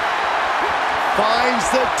 Finds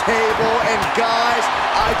the table, and guys,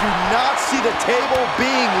 I do not see the table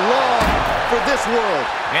being long for this world.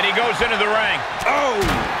 And he goes into the ring. Oh!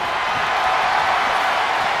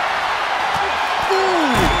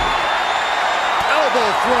 Ooh! Elbow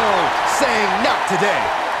throw, saying not today.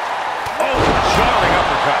 Oh, jarring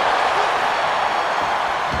uppercut.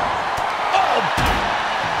 Oh!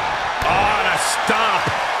 Oh, and a stomp.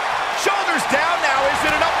 Shoulders down now. Is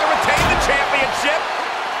it enough to retain the championship?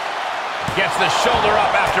 Gets the shoulder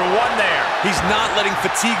up after one there. He's not letting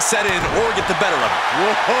fatigue set in or get the better of it.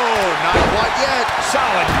 Whoa, not quite yet.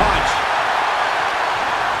 Solid punch.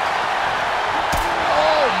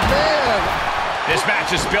 Oh, man. This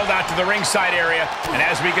match is spilled out to the ringside area, and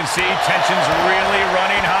as we can see, tension's really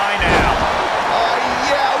running high now.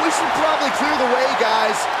 Yeah, we should probably clear the way,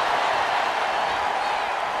 guys.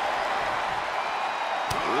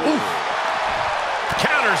 Oof.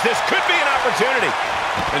 Counters, this could be an opportunity.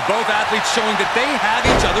 And both athletes showing that they have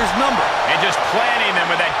each other's number. And just planting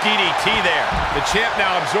them with that DDT there. The champ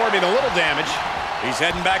now absorbing a little damage. He's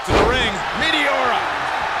heading back to the ring. Meteora.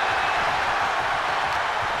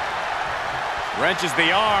 Wrenches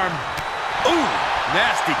the arm. Ooh,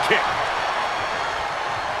 nasty kick.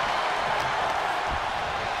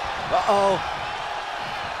 Uh-oh.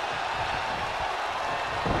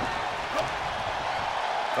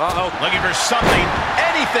 Uh-oh. Looking for something,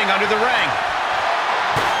 anything under the ring.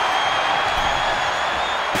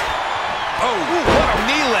 Oh, what a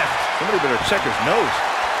knee lift. Somebody better check his nose.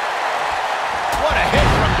 What a hit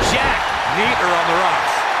from Jack. Neat or on the rocks.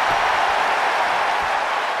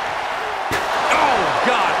 Oh,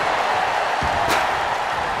 God.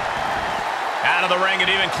 Out of the ring and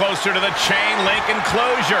even closer to the chain link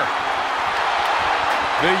enclosure.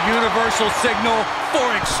 The universal signal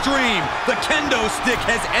for extreme. The kendo stick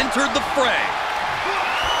has entered the fray.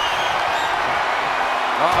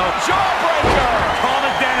 Uh-oh. Jawbreaker. Call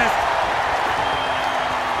it Dennis.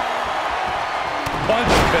 Punch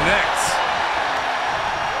connects.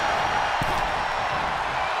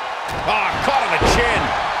 Ah, caught on the chin.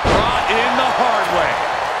 Brought in the hard way.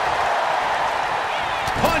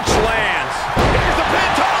 Punch lands. Here's the pin,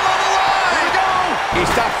 total on the line. Here we go. He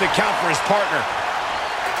stops the count for his partner.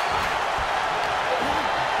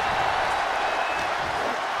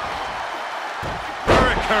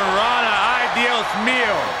 Hurricanrana, ay Dios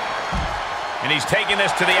mío. And he's taking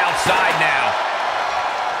this to the outside now.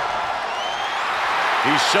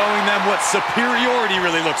 He's showing them what superiority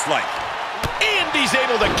really looks like. And he's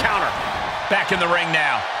able to counter. Back in the ring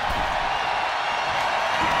now.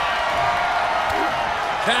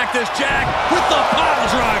 Cactus Jack with the pile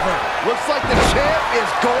driver. Looks like the champ is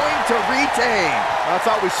going to retain. I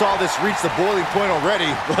thought we saw this reach the boiling point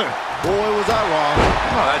already, but boy, was I wrong.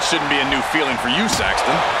 Oh, that shouldn't be a new feeling for you,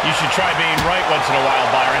 Saxton. You should try being right once in a while,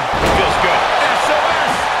 Byron. Feels good.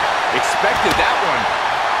 SOS! Expected that one.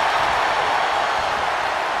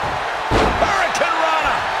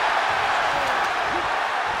 Hurricanrana!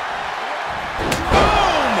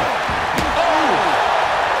 Boom!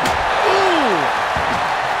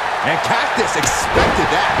 And Cactus expected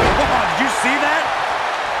that. Did you see that?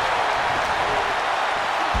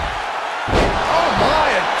 Oh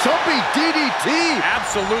my, a jumpy DDT.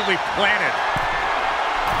 Absolutely planted.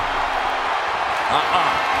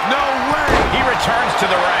 No way! He returns to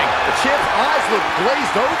the ring. The champ's eyes look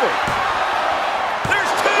glazed over.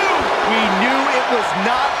 There's two! We knew it was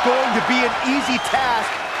not going to be an easy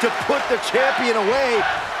task to put the champion away.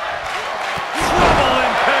 Trouble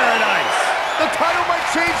in paradise! The title might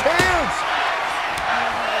change hands.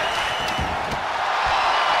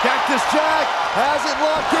 Cactus Jack has it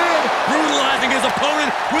locked in. Brutalizing his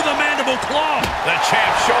opponent with a mandible claw. The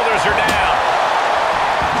champ's shoulders are down.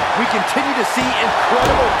 We continue to see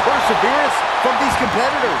incredible perseverance from these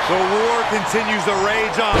competitors. The war continues to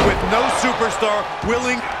rage on with no superstar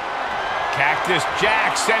willing. Cactus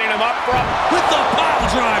Jack setting him up front. With the pile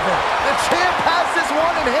driver. The champ has this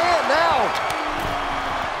one in hand now.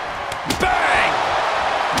 Bang!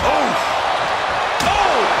 Oh!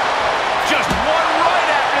 Oh! Just one right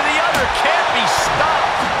after the other. Can't be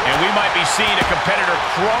stopped. And we might be seeing a competitor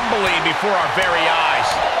crumbling before our very eyes.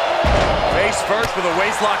 Face first with a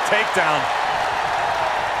waistlock takedown.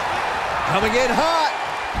 Coming in hot.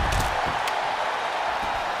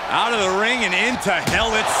 Out of the ring and into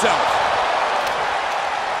hell itself.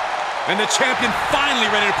 And the champion finally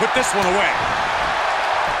ready to put this one away.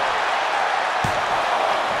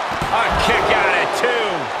 A kick out at two.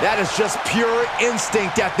 That is just pure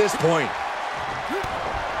instinct at this point.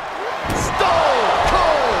 Stone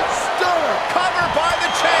Cold Stunner. Cover by the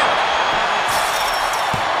champ.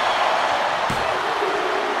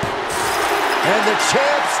 And the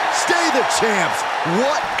champs stay the champs.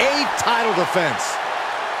 What a title defense.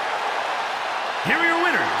 Here are your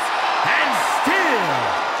winners, and still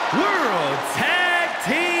World Tag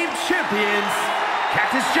Team Champions,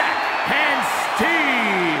 Cactus Jack and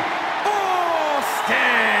Steve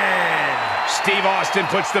Austin. Steve Austin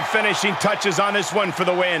puts the finishing touches on this one for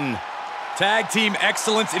the win. Tag team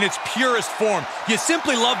excellence in its purest form. You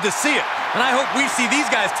simply love to see it. And I hope we see these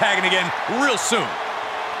guys tagging again real soon.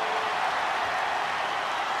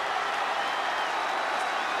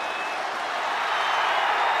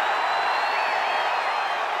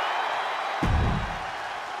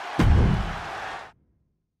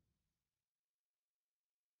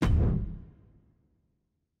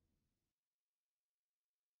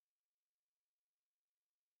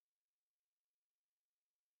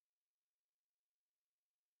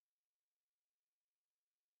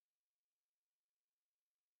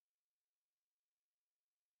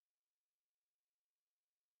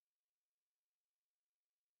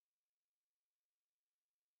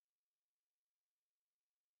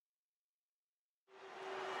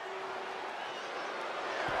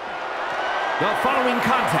 The following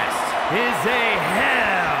contest is a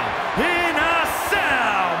Hell in a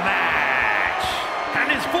Cell match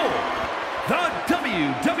and is for the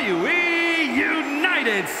WWE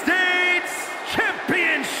United States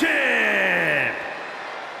Championship.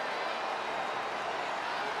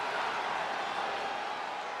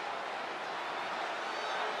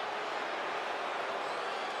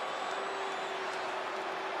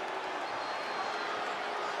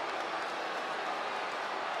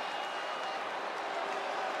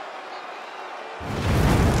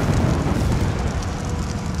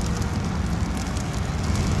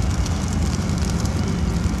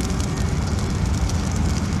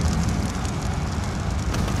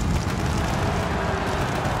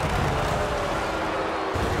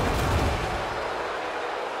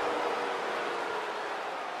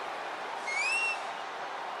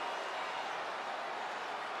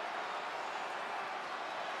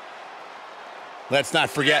 Let's not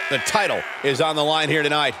forget, the title is on the line here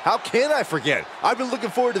tonight. How can I forget? I've been looking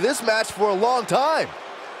forward to this match for a long time.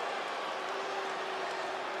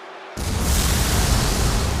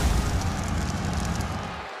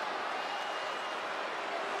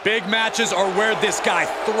 Big matches are where this guy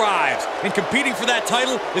thrives, and competing for that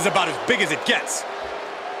title is about as big as it gets.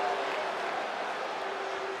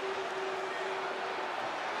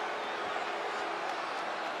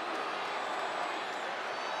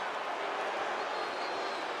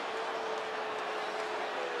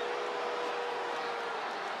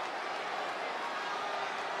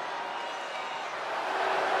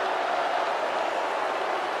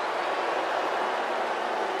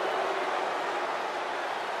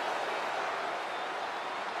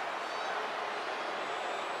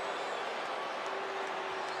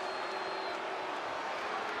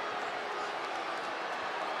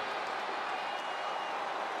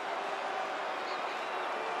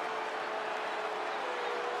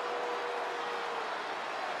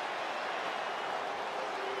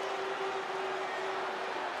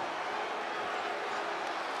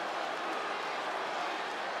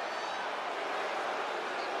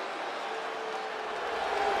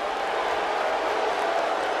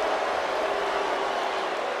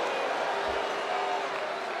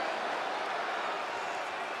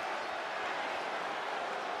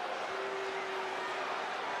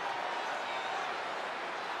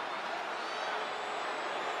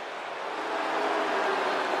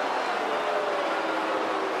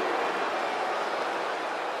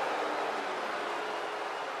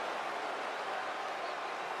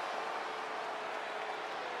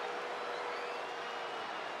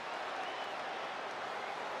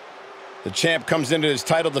 The champ comes into his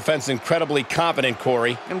title defense incredibly confident,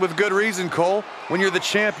 Corey. And with good reason, Cole. When you're the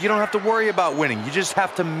champ, you don't have to worry about winning. You just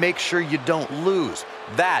have to make sure you don't lose.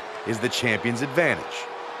 That is the champion's advantage.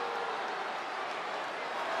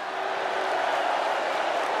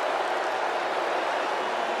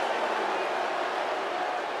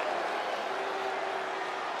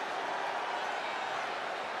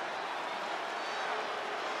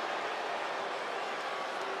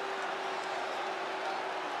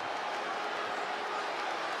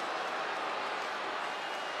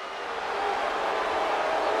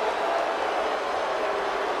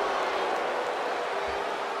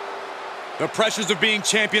 The pressures of being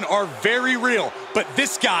champion are very real, but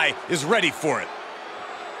this guy is ready for it.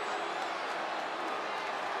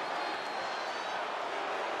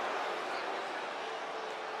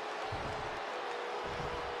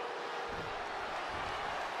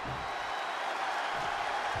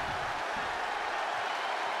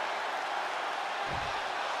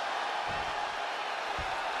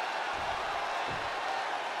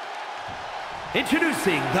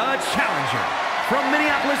 Introducing the challenger from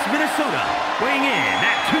Minneapolis, Minnesota, weighing in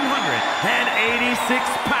at 286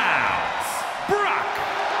 pounds, Brock.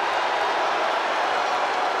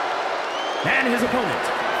 And his opponent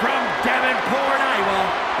from Davenport, Iowa,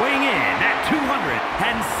 weighing in at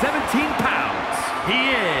 217 pounds,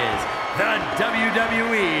 he is the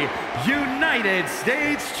WWE United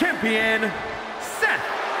States Champion,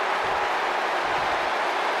 Seth.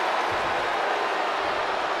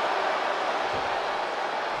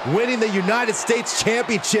 Winning the United States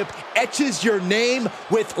Championship etches your name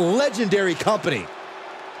with legendary company.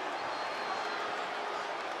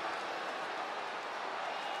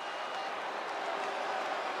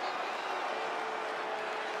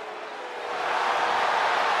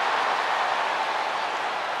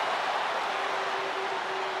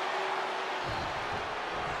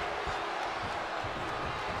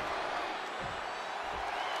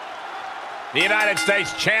 The United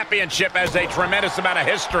States Championship has a tremendous amount of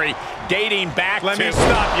history dating back Let to... me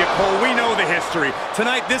stop you, Cole. We know the history.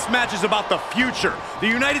 Tonight, this match is about the future. The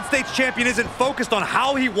United States Champion isn't focused on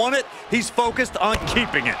how he won it. He's focused on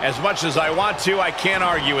keeping it. As much as I want to, I can't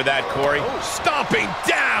argue with that, Corey. Oh, stomping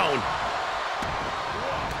down.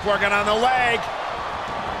 Working on the leg.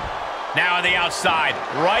 Now on the outside,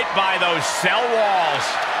 right by those cell walls.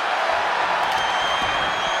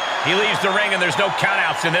 He leaves the ring, and there's no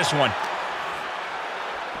countouts in this one.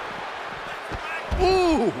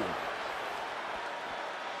 Ooh.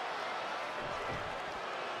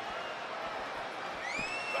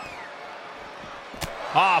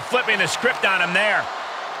 Oh, flipping the script on him there.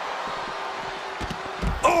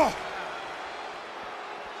 Oh!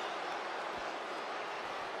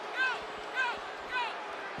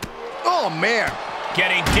 Oh, man.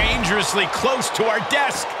 Getting dangerously close to our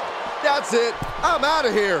desk. That's it. I'm out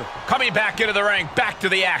of here. Coming back into the ring, back to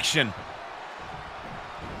the action.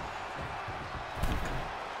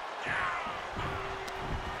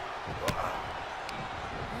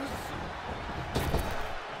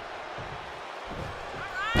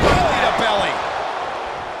 Belly.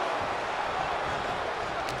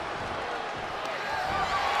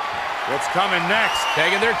 What's coming next?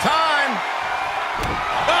 Taking their time.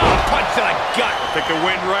 Oh, punch to the gut. Took the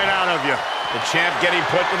wind right out of you. The champ getting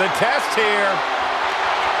put to the test here.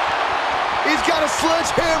 He's got a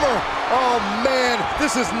sledgehammer. Oh, man,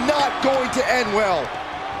 this is not going to end well.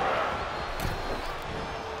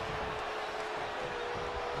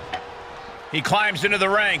 He climbs into the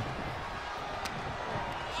ring.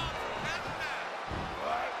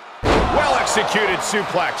 Well-executed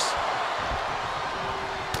suplex.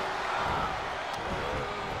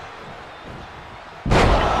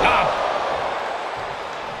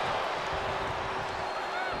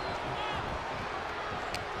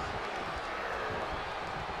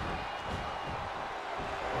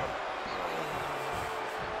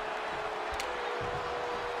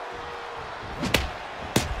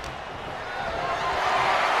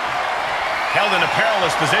 Held in a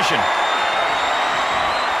perilous position.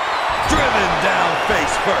 Driven down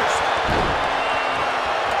face first.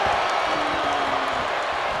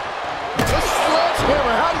 The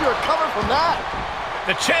sledgehammer, how do you recover from that?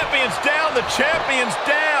 The champion's down, the champion's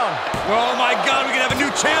down. Oh my God, we can have a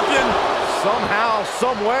new champion. Somehow,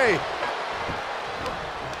 some way.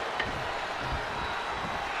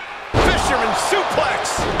 Fisherman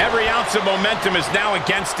suplex. Every ounce of momentum is now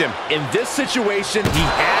against him. In this situation, he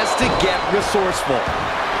has to get resourceful.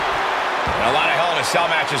 A lot of Hell in a Cell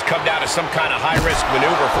matches come down to some kind of high-risk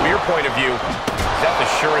maneuver. From your point of view, is that the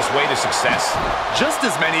surest way to success? Just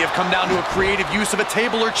as many have come down to a creative use of a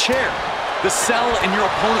table or chair. The cell and your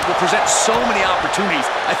opponent will present so many opportunities.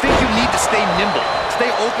 I think you need to stay nimble, stay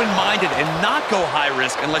open-minded, and not go high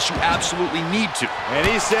risk unless you absolutely need to. And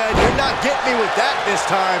he said, you're not getting me with that this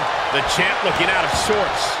time. The champ looking out of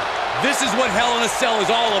sorts. This is what Hell in a Cell is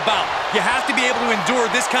all about. You have to be able to endure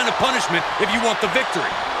this kind of punishment if you want the victory.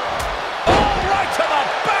 Oh, right to the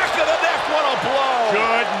back of the neck. What a blow.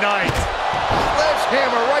 Good night.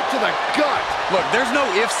 Sledgehammer right to the gut. Look, there's no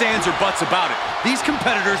ifs, ands, or buts about it. These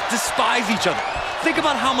competitors despise each other. Think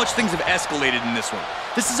about how much things have escalated in this one.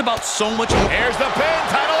 This is about so much more. Here's the pin,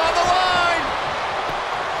 title on the line.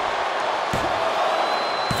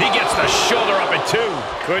 He gets the shoulder up at 2.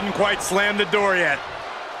 Couldn't quite slam the door yet.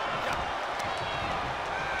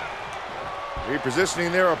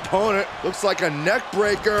 Repositioning their opponent. Looks like a neck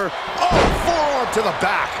breaker. Oh, forearm to the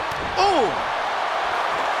back. Oh!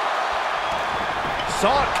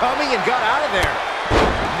 Saw it coming and got out of there.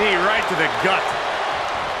 Knee right to the gut.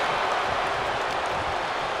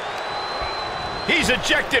 He's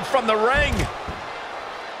ejected from the ring.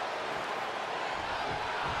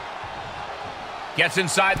 Gets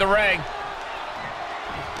inside the ring.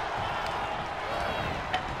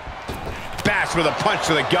 Bash with a punch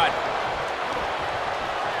to the gut.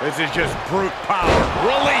 This is just brute power.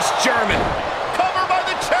 Release German. Cover by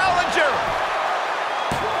the challenger.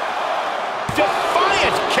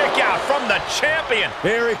 Defiant kick out from the champion.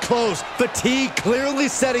 Very close. Fatigue clearly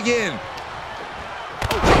setting in.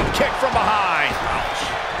 Drop kick from behind.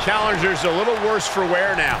 Ouch. Challenger's a little worse for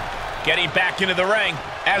wear now. Getting back into the ring.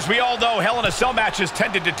 As we all know, Hell in a Cell matches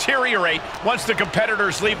tend to deteriorate once the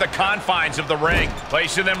competitors leave the confines of the ring.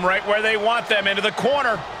 Placing them right where they want them, into the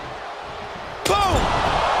corner. Boom!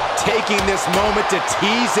 Taking this moment to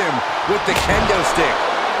tease him with the kendo stick.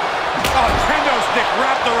 Oh, kendo stick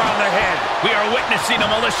wrapped around the head. We are witnessing a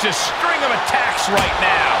malicious string of attacks right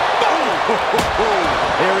now. Boom!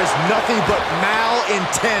 There is nothing but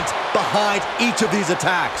malintent behind each of these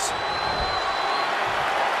attacks.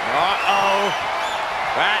 Uh-oh.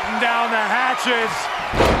 Batten down the hatches.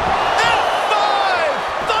 F5!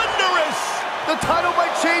 Thunderous! The title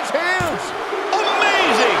might change hands.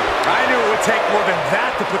 Amazing! I knew it would take more than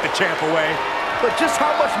that to put the champ away. But just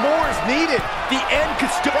how much more is needed? The end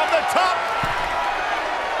could still... From the top!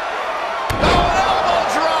 Oh, an elbow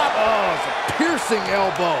drop! Oh, it's a piercing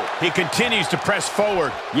elbow. He continues to press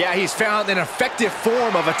forward. Yeah, he's found an effective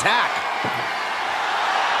form of attack.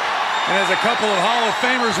 And as a couple of Hall of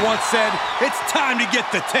Famers once said, it's time to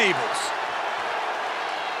get the tables.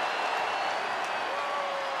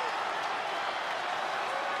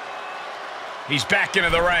 He's back into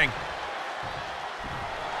the ring.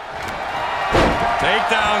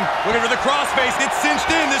 Takedown. Looking for the crossface. It's cinched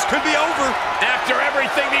in. This could be over. After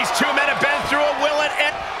everything these two men have been through, will it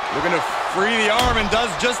end? Looking to free the arm and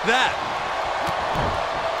does just that.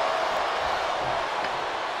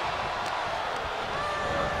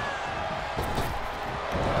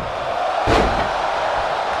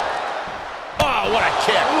 Oh, what a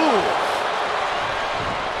kick. Ooh.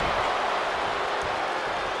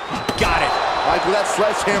 Got it. Michael, that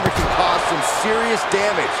sledgehammer can cause some serious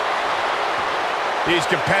damage. These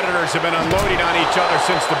competitors have been unloading on each other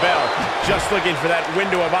since the bell, just looking for that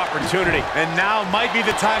window of opportunity. And now might be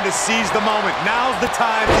the time to seize the moment. Now's the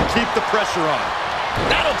time to keep the pressure on.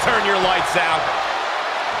 That'll turn your lights out.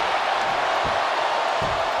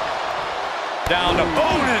 Down to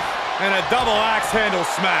opponent, and a double axe handle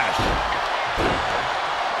smash.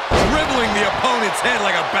 Dribbling the opponent's head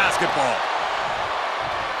like a basketball.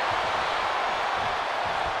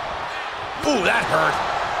 Ooh, that hurt.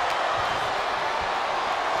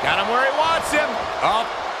 Got him where he wants him. Up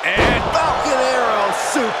and Falcon Arrow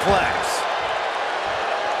suplex.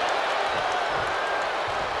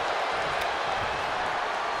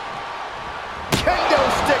 Kendo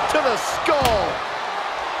stick to the skull.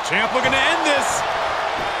 Champ looking to end this.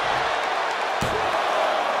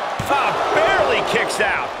 Barely kicks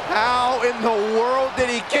out. How in the world did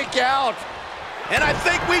he kick out? And I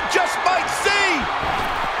think we just might see.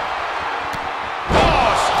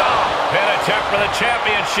 Oh, stop. Pin attempt for the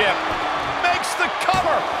championship. Makes the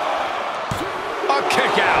cover. A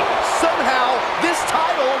kick out. Somehow, this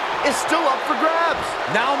title is still up for grabs.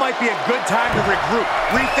 Now might be a good time to regroup.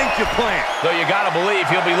 Rethink your plan. Though you gotta believe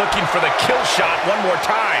he'll be looking for the kill shot one more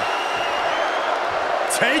time.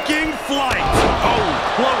 Taking flight. Oh,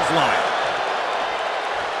 clothesline.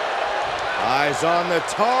 Eyes on the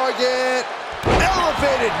target.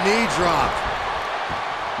 Elevated knee drop.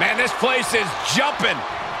 Man, this place is jumping.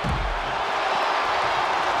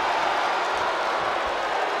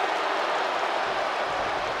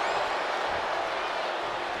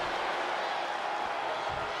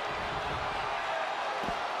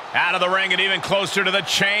 Out of the ring and even closer to the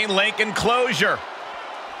chain link enclosure.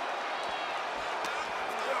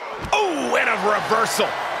 Oh, and a reversal.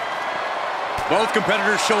 Both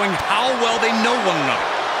competitors showing how well they know one another.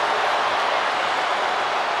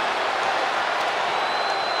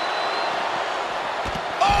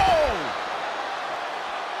 Oh!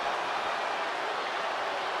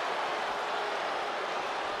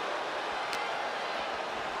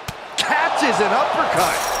 Catches an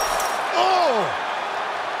uppercut. Oh!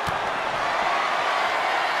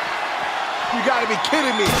 You gotta be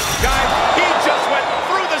kidding me. Guys, he just went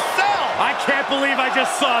through the cell. I can't believe I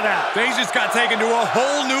just saw that. Things just got taken to a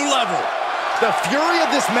whole new level. The fury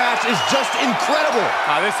of this match is just incredible.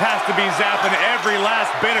 This has to be zapping every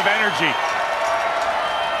last bit of energy.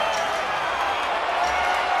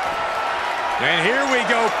 And here we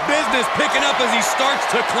go. Business picking up as he starts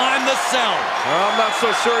to climb the cell. I'm not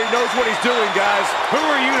so sure he knows what he's doing, guys. Who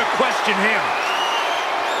are you to question him?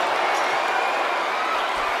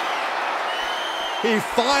 He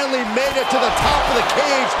finally made it to the top of the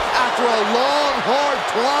cage after a long, hard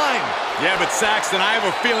climb. Yeah, but Saxton, I have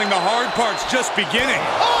a feeling the hard part's just beginning.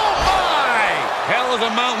 Oh, my! Hell is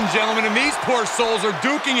a mountain, gentlemen, and these poor souls are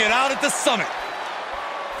duking it out at the summit.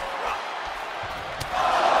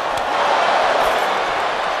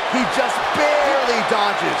 He just barely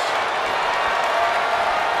dodges.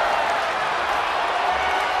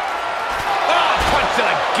 Oh, punch to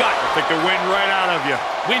the gut. Took the wind right out of you.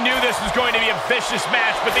 We knew this was going to be a vicious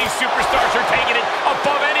match, but these superstars are taking it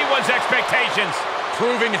above anyone's expectations.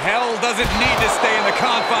 Proving hell doesn't need to stay in the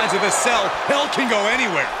confines of the cell. Hell can go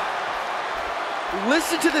anywhere.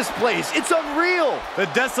 Listen to this place. It's unreal. The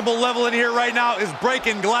decibel level in here right now is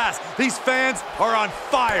breaking glass. These fans are on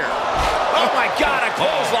fire. Oh, my God, a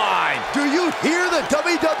clothesline. Do you hear the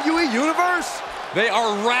WWE Universe? They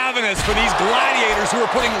are ravenous for these gladiators who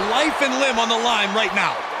are putting life and limb on the line right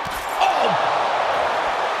now.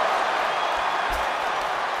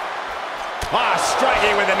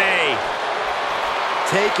 Striking with a knee.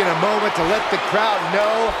 Taking a moment to let the crowd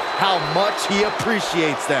know how much he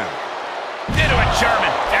appreciates them. Into a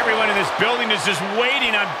German. Everyone in this building is just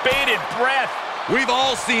waiting on bated breath. We've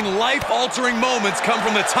all seen life-altering moments come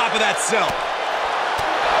from the top of that cell.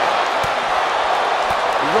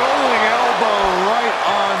 Rolling elbow right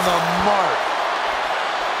on the mark.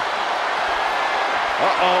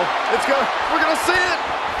 Uh-oh. We're gonna see it.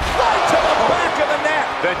 Right to the back of the net.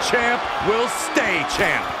 The champ will stay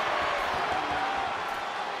champ.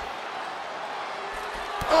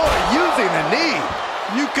 Oh, using the knee.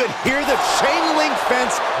 You could hear the chain link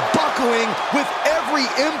fence buckling with every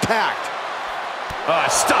impact.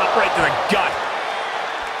 Stop right to the gut.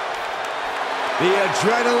 The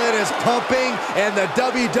adrenaline is pumping, and the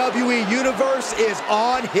WWE Universe is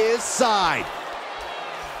on his side.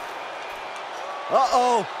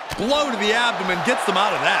 Uh-oh. Blow to the abdomen gets them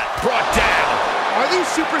out of that. Brought down. Are these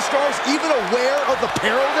superstars even aware of the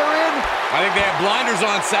peril they're in? I think they have blinders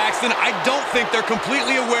on, Saxton. I don't think they're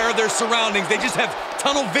completely aware of their surroundings. They just have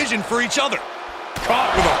tunnel vision for each other.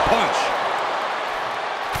 Caught with a punch.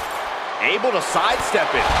 Able to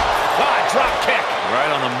sidestep it. Drop kick.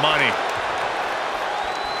 Right on the money.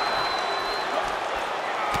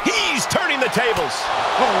 He's turning the the tables.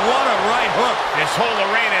 Oh, what a right hook. This whole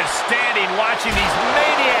arena is standing watching these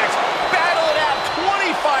maniacs battle it out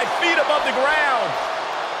 25 feet above the ground.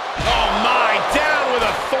 Oh, my, down with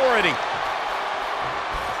authority.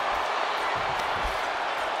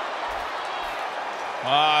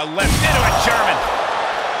 Left into a German.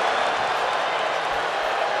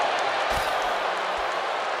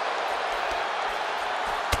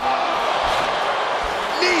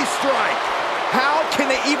 Knee strike. How can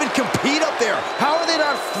they even compete up there? How are they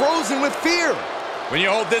not frozen with fear? When you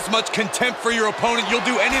hold this much contempt for your opponent, you'll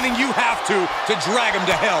do anything you have to drag him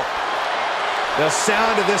to hell. The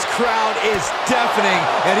sound of this crowd is deafening,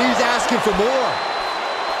 and he's asking for more.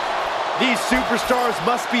 These superstars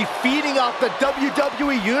must be feeding off the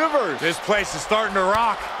WWE Universe. This place is starting to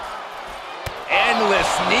rock. Endless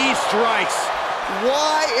knee strikes.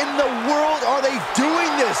 Why in the world are they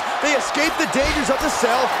doing this? They escape the dangers of the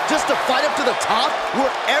cell just to fight up to the top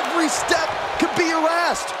where every step could be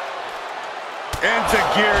harassed. And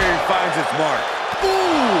Tajiri finds its mark.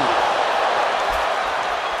 Ooh!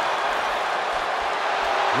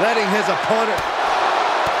 Letting his opponent...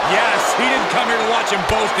 Yes, he didn't come here to watch him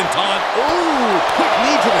boast and taunt. Ooh! Quick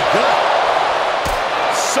knee to the gut.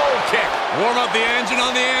 Soul kick. Warm up the engine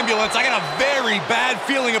on the ambulance. I got a very bad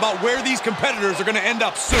feeling about where these competitors are going to end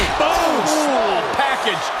up soon. Boom! Small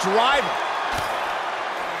package driver.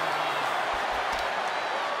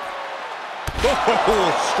 Oh,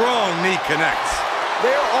 strong knee connects.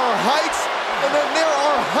 There are heights, and then there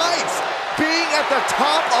are heights. Being at the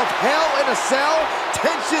top of hell in a cell,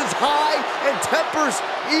 tensions high and tempers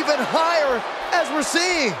even higher, as we're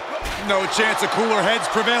seeing. No chance of cooler heads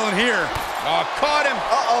prevailing here. Oh, caught him.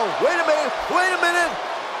 Uh-oh, wait a minute, wait a minute.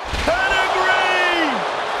 Pedigree!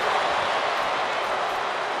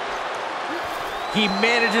 He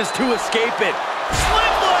manages to escape it.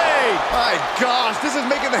 Slim blade! My gosh, this is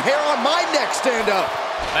making the hair on my neck stand up.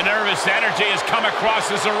 A nervous energy has come across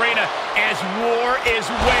this arena as war is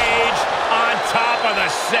waged on top of the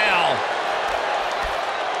cell.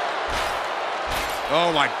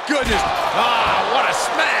 Oh, my goodness. Ah, what a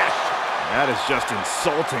smash! That is just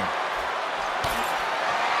insulting.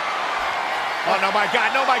 Oh, no, my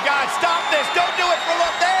God, no, my God, stop this! Don't do it from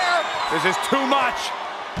up there! This is too much.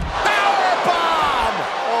 Power bomb!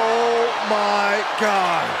 Oh my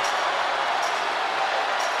God.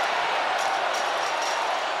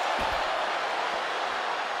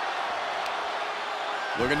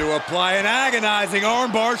 Looking to apply an agonizing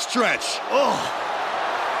armbar stretch. Oh.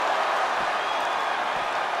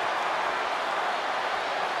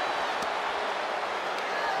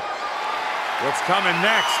 What's coming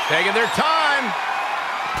next? Taking their time.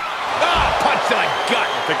 Ah, punch to the gut.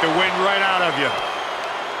 Take the wind right out of you.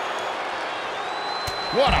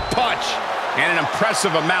 What a punch. And an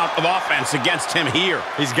impressive amount of offense against him here.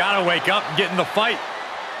 He's got to wake up and get in the fight.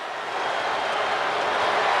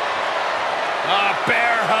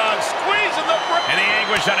 Bear hug, squeezing the grip. And the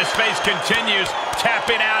anguish on his face continues.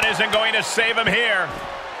 Tapping out isn't going to save him here.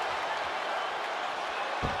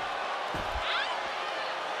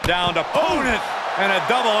 Downed opponent and a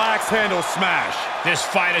double axe handle smash. This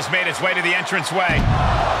fight has made its way to the entranceway.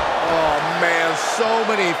 Oh man, so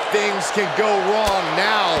many things can go wrong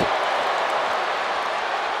now.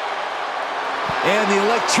 And the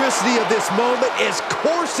electricity of this moment is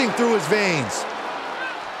coursing through his veins.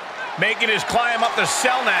 Making his climb up the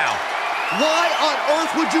cell now. Why on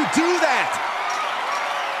earth would you do that?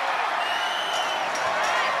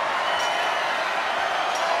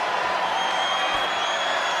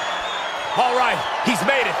 All right, he's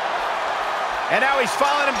made it. And now he's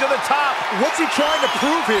following him to the top. What's he trying to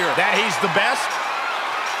prove here? That he's the best?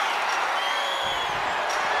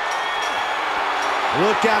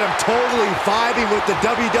 Look at him totally vibing with the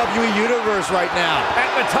WWE Universe right now. At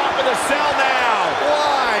the top of the cell now.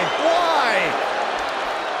 Why? Why?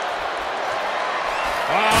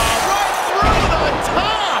 Right through the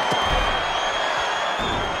top.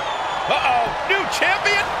 Uh-oh, new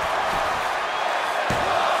champion.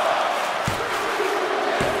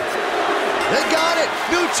 They got it!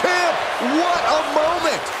 New champ! What a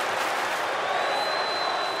moment!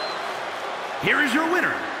 Here is your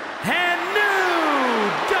winner, and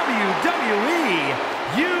new WWE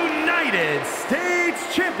United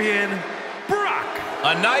States Champion, Brock.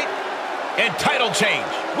 A night and title change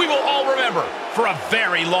we will all remember for a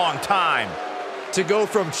very long time. To go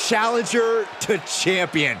from challenger to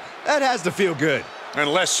champion, that has to feel good.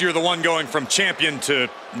 Unless you're the one going from champion to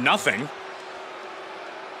nothing.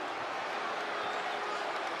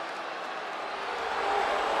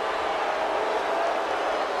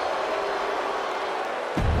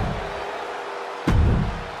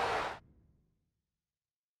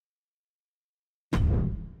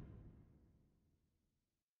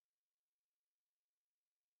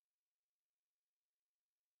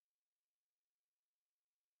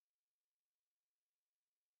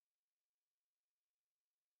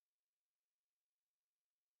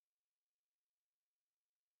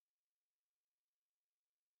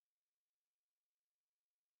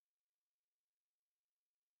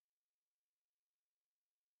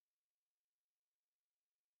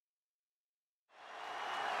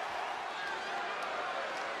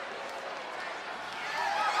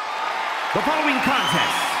 The following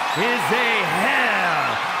contest is a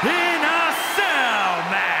Hell in a Cell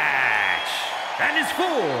match and is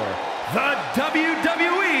for the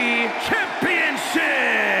WWE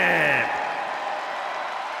Championship.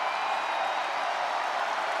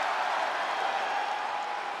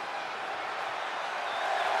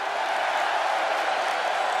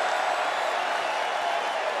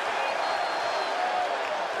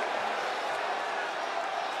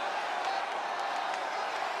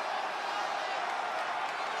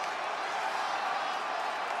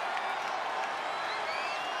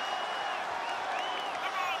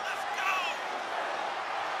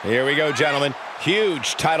 Here we go, gentlemen.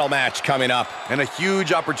 Huge title match coming up. And a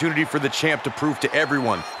huge opportunity for the champ to prove to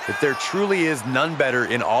everyone that there truly is none better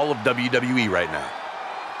in all of WWE right now.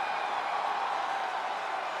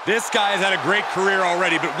 This guy has had a great career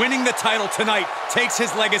already, but winning the title tonight takes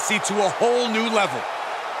his legacy to a whole new level.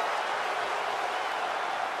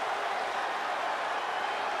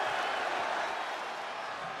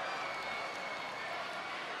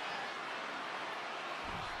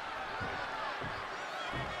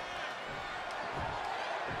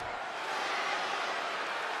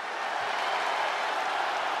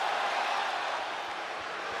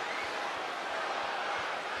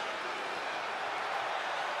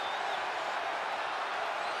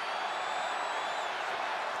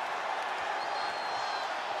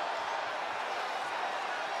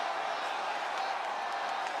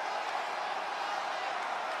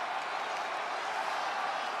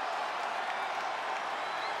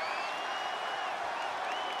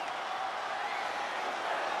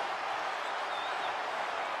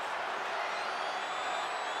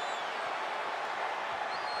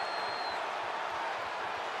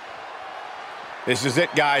 This is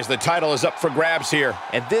it, guys. The title is up for grabs here.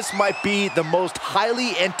 And this might be the most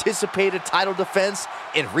highly anticipated title defense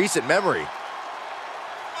in recent memory.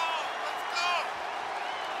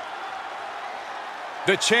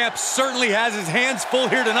 The champ certainly has his hands full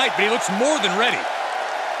here tonight, but he looks more than ready.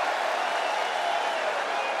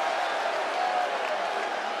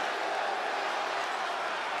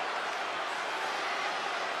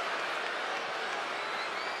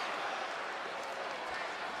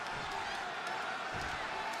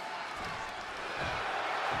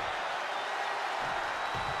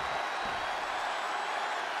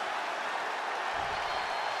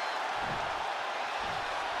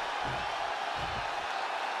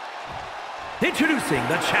 Introducing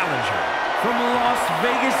the challenger from Las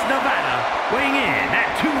Vegas, Nevada, weighing in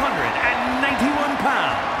at 291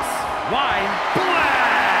 pounds, Wyatt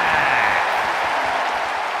Black.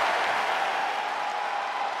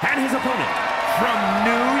 And his opponent from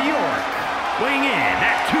New York, weighing in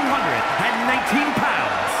at 219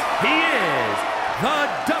 pounds, he is the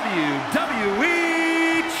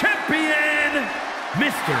WWE Champion,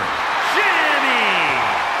 Mr. Jimmy.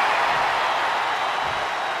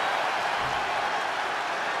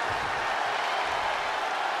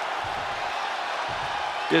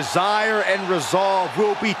 Desire and resolve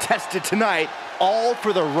will be tested tonight, all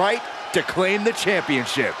for the right to claim the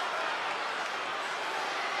championship.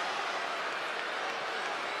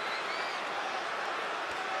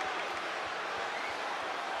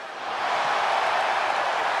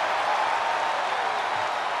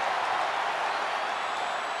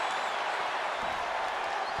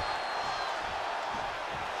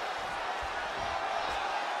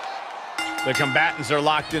 The combatants are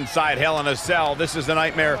locked inside Hell in a Cell. This is a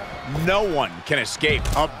nightmare no one can escape.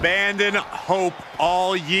 Abandon hope,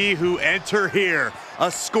 all ye who enter here. A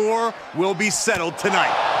score will be settled tonight.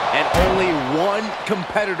 And only one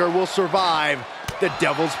competitor will survive the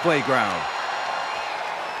Devil's Playground.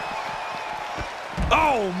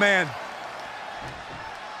 Oh, man.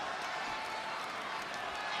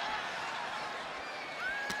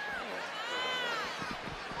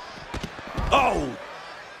 Oh!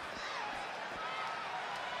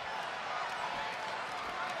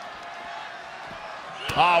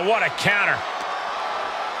 Oh, what a counter.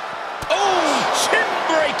 Oh,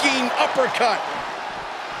 chin-breaking uppercut.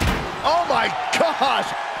 Oh my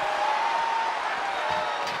gosh!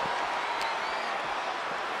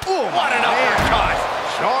 Oh, What an uppercut.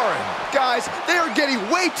 Jarring. Guys, they are getting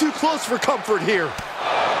way too close for comfort here.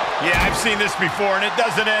 Yeah, I've seen this before, and it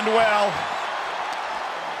doesn't end well.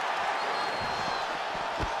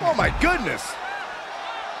 Oh my goodness!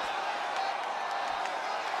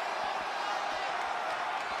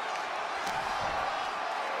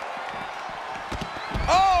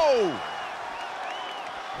 Oh!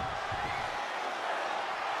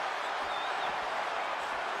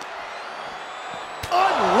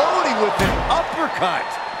 Unloading with an uppercut.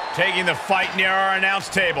 Taking the fight near our announce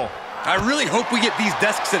table. I really hope we get these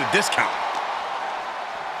desks at a discount.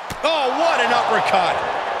 Oh, what an uppercut.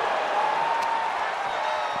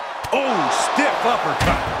 Oh, stiff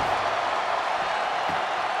uppercut.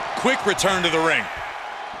 Quick return to the ring.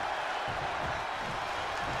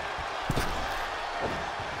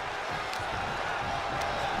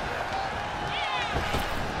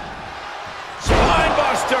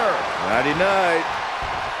 Spinebuster. Nighty-night.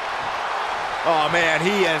 Oh, man,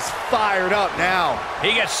 he is fired up now.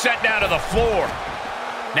 He gets sent down to the floor.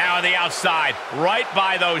 Now on the outside, right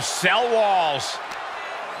by those cell walls.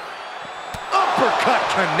 Uppercut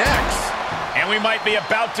connects. And we might be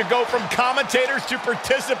about to go from commentators to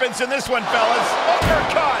participants in this one, fellas.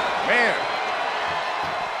 Uppercut! Man.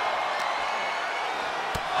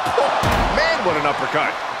 Oh, man, what an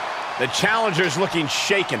uppercut. The challenger's looking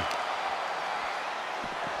shaken.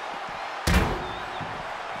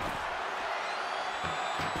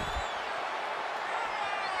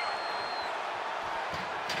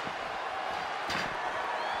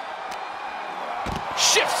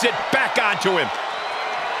 Shifts it back onto him.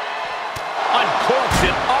 Uncorks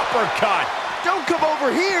it, uppercut. Don't come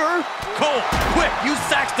over here. Cole, quick, use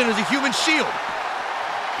Saxton as a human shield.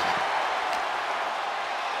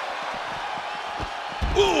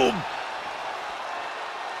 Boom!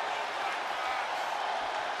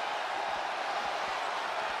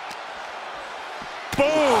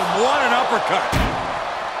 Boom, what an uppercut.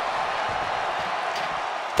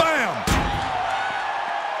 Bam!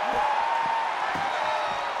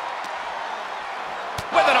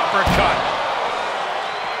 With an uppercut.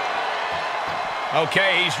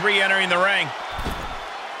 Okay, he's re-entering the ring.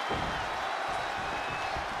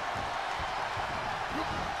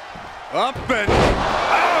 Up and...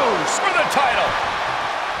 Oh! For the title.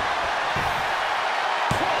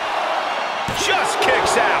 Just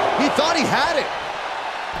kicks out. He thought he had it.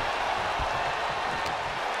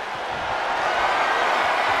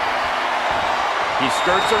 He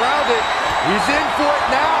skirts around it. He's in for it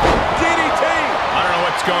now. DDT. I don't know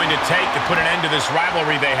what's going to take to put an end to this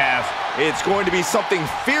rivalry they have. It's going to be something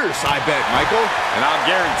fierce, I bet, Michael. And I'll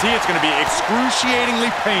guarantee it's going to be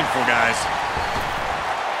excruciatingly painful, guys.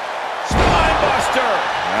 Spinebuster.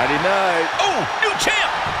 Nighty-night. Oh, new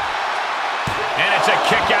champ. And it's a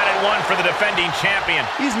kick out at one for the defending champion.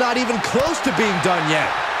 He's not even close to being done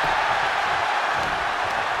yet.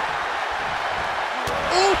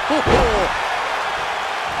 Oh,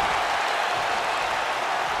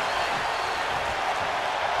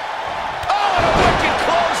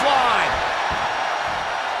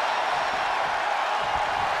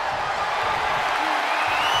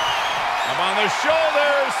 on the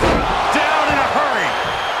shoulders. down in a hurry.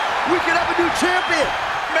 We could have a new champion.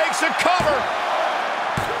 Makes a cover.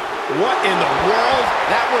 What in the world?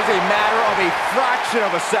 That was a matter of a fraction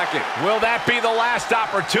of a second. Will that be the last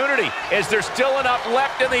opportunity? Is there still enough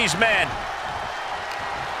left in these men?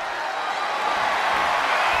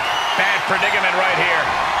 Bad predicament right here.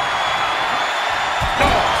 No,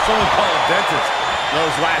 someone call a dentist.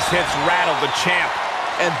 Those last hits rattled the champ.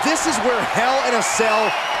 And this is where Hell in a Cell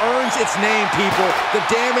earns its name, people. The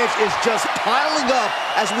damage is just piling up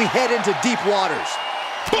as we head into deep waters.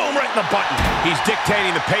 Boom, right in the button. He's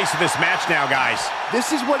dictating the pace of this match now, guys.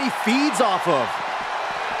 This is what he feeds off of.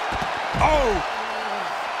 Oh!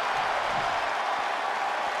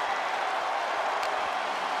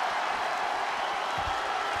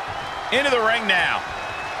 Into the ring now.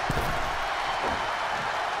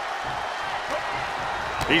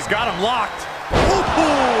 He's got him locked.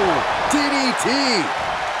 Ooh, DDT.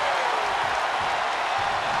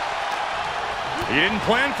 He didn't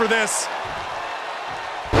plan for this.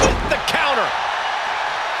 With the counter.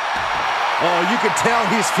 Oh, you can tell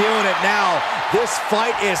he's feeling it now. This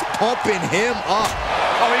fight is pumping him up.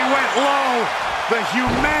 Oh, he went low. The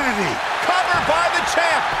humanity. Covered by the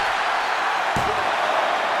champ.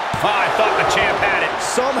 Oh, I thought the champ had it.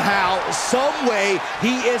 Somehow, some way,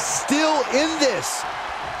 he is still in this.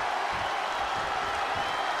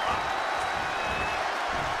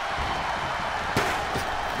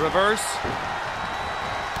 Reverse.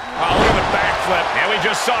 Oh, look at the backflip. And we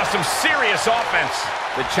just saw some serious offense.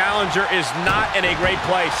 The challenger is not in a great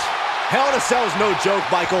place. Hell in a Cell is no joke,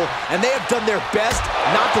 Michael, and they have done their best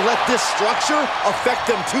not to let this structure affect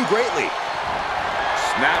them too greatly.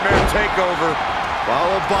 Snapmare takeover.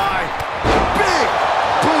 Followed by big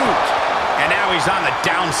boot. And now he's on the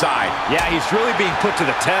downside. Yeah, he's really being put to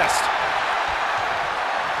the test.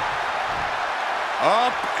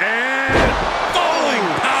 Up and falling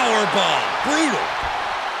powerbomb. Brutal.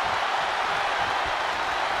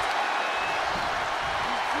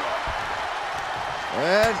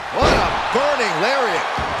 And what a burning lariat.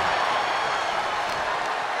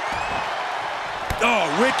 Oh,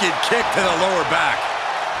 wicked kick to the lower back.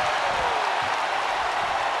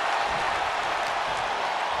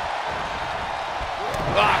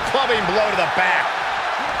 Clubbing blow to the back.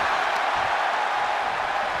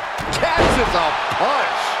 Catches a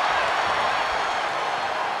punch.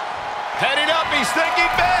 Heading up, he's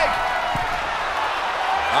thinking big.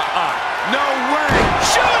 No way.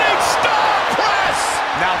 Shooting star press.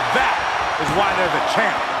 Now that is why they're the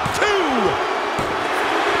champ. 2.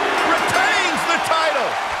 Retains the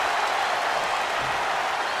title.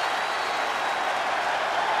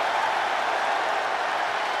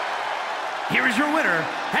 Here is your winner,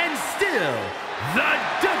 and still the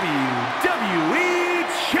WWE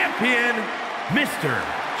Champion, Mr.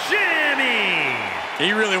 Jimmy.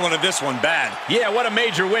 He really wanted this one bad. Yeah, what a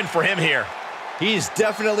major win for him here. He's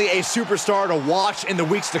definitely a superstar to watch in the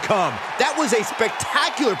weeks to come. That was a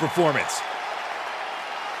spectacular performance.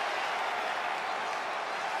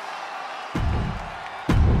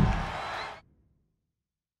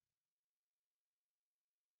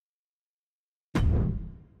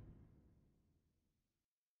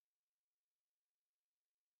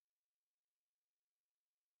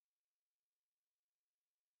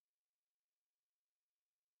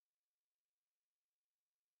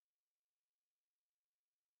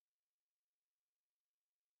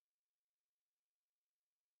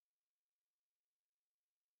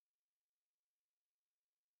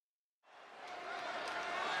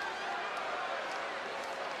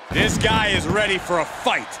 This guy is ready for a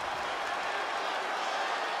fight.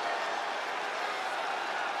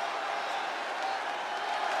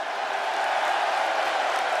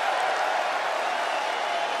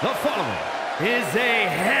 The following is a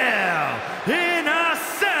Hell in a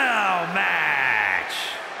Cell match.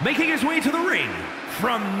 Making his way to the ring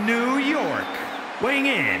from New York, weighing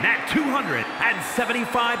in at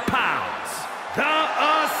 275 pounds, the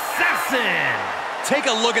Assassin. Take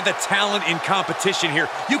a look at the talent in competition here.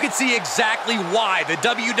 You can see exactly why the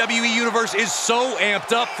WWE Universe is so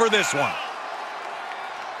amped up for this one.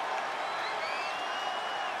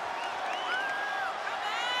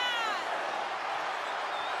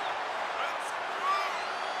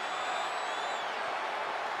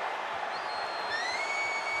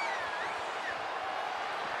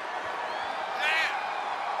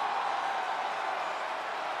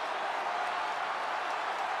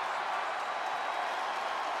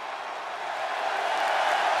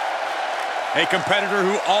 A competitor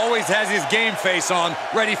who always has his game face on,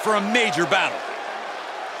 ready for a major battle.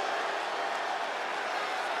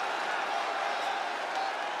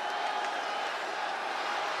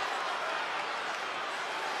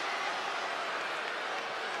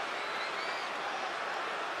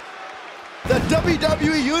 The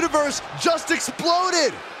WWE Universe just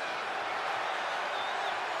exploded.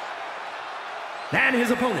 And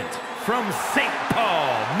his opponent from St.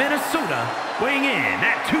 Paul, Minnesota, weighing in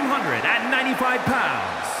at 295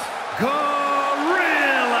 pounds, Gorilla!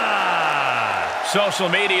 Social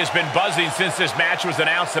media has been buzzing since this match was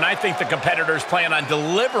announced, and I think the competitors plan on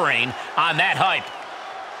delivering on that hype.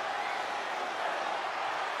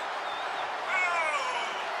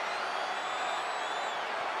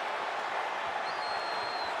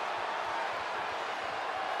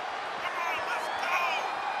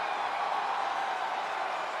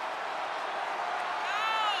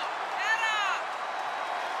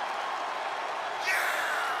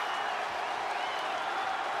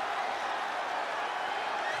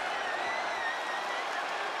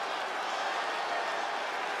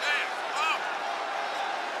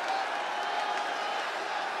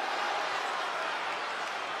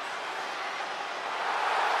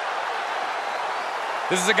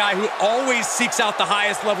 This is a guy who always seeks out the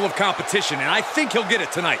highest level of competition, and I think he'll get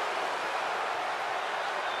it tonight.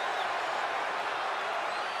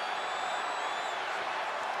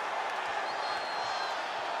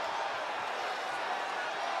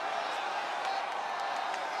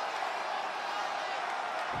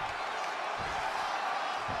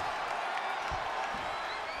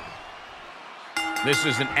 This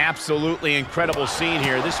is an absolutely incredible scene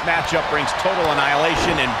here. This matchup brings total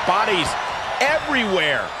annihilation and bodies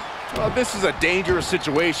everywhere. This is a dangerous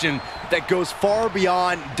situation that goes far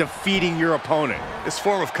beyond defeating your opponent. This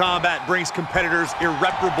form of combat brings competitors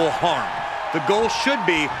irreparable harm. The goal should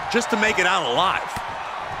be just to make it out alive.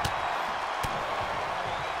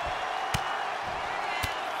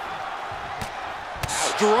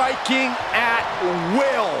 Striking at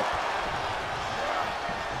will.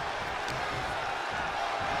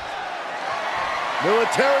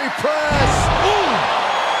 Military press. Ooh.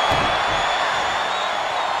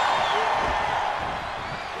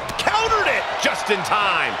 Countered it just in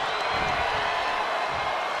time.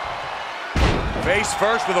 Face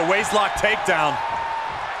first with a waistlock takedown.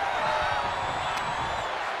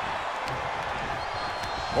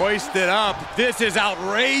 Hoisted up. This is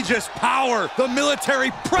outrageous power. The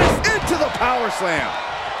military press Into the power slam.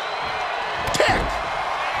 Kick.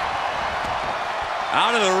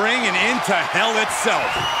 out of the ring and into hell itself.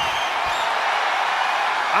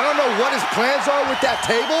 I don't know what his plans are with that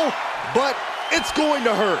table, but it's going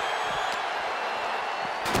to hurt.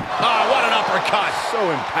 Ah, what an uppercut. So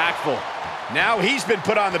impactful. Now he's been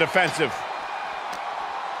put on the defensive.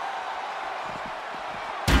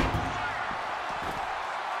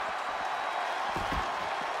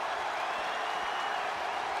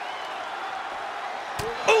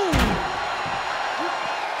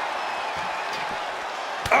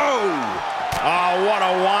 Oh, what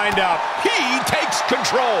a wind-up. He takes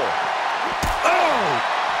control. Oh!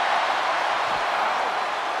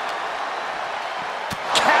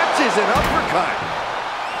 Catches an uppercut.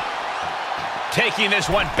 Taking this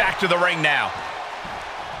one back to the ring now.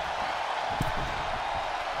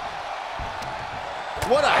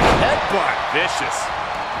 What a headbutt. Vicious.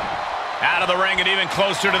 Out of the ring and even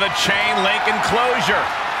closer to the chain link enclosure.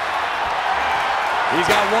 He's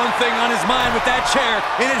got one thing on his mind with that chair,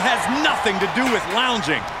 and it has nothing to do with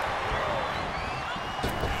lounging.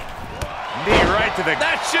 Knee right to the...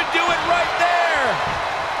 That should do it right there.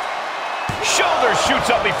 Shoulder shoots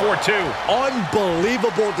up before two.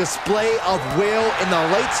 Unbelievable display of will in the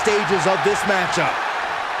late stages of this matchup.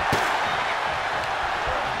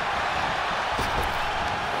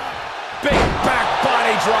 Big back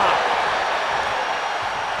body drop.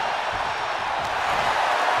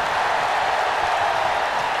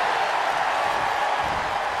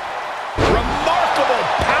 Remarkable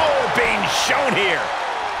power being shown here.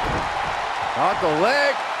 Caught the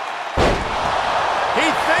leg. He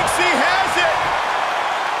thinks he has it.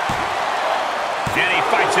 And he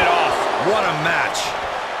fights it off. What a match.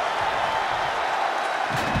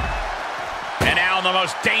 And now in the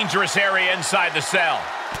most dangerous area inside the cell.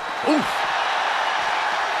 Oof.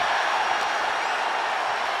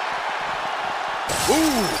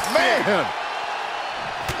 Ooh, man.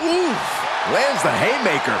 Oof. Lands the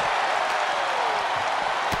haymaker.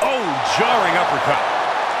 Oh, jarring uppercut.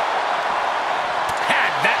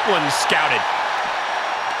 Had that one scouted.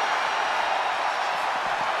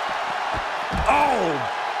 Oh!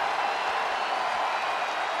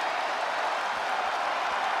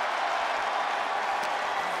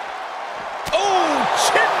 Oh,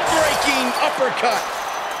 chin-breaking uppercut.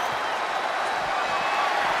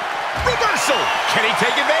 Reversal. Can he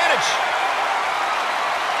take advantage?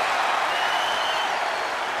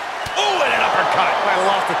 Oh, and an uppercut. I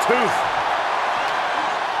lost a tooth.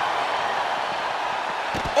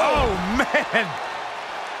 Oh, man!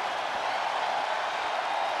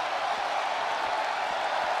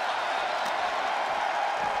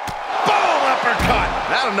 Boom, uppercut.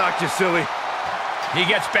 That'll knock you silly. He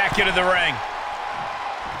gets back into the ring.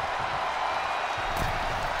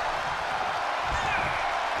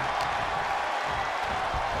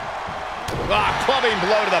 Ah, clubbing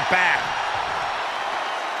blow to the back.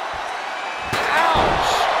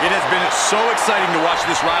 Ouch! It has been so exciting to watch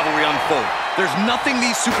this rivalry unfold. There's nothing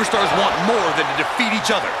these superstars want more than to defeat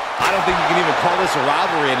each other. I don't think you can even call this a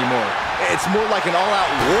rivalry anymore. It's more like an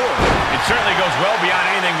all-out war. It certainly goes well beyond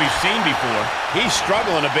anything we've seen before. He's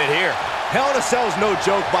struggling a bit here. Hell in a Cell is no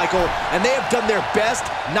joke, Michael, and they have done their best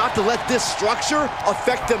not to let this structure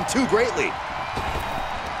affect them too greatly.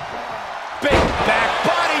 Big back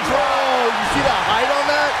body drop. Oh, you see the height on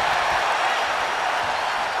that?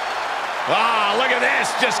 Ah, look at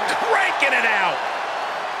this, just cranking it out.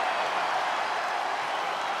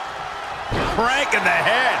 Cranking the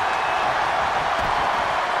head.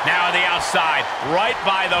 Now on the outside, right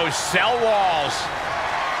by those cell walls.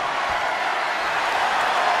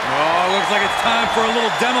 Oh, looks like it's time for a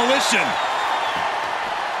little demolition.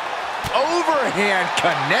 Overhand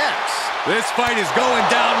connects. This fight is going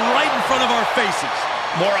down right in front of our faces.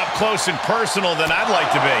 More up close and personal than I'd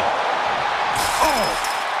like to be. Oh!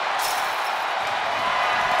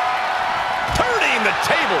 Turning the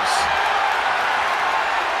tables.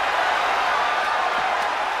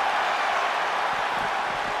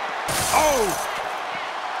 Oh!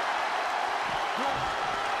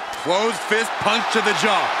 Closed fist punch to the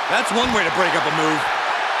jaw. That's one way to break up a move.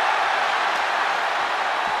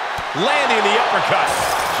 Landing the uppercut.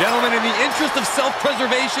 Gentlemen, in the interest of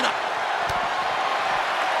self-preservation,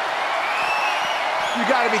 You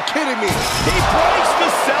gotta be kidding me. He breaks the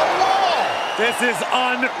cell wall. this is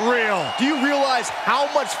unreal. Do you realize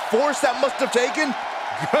how much force that must have taken?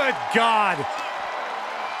 Good God.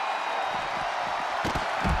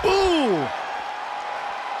 Ooh!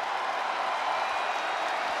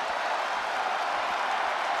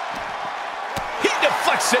 He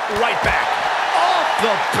deflects it right back. Off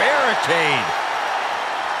the barricade.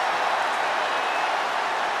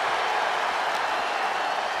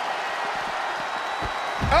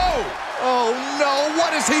 Oh no,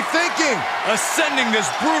 what is he thinking? Ascending this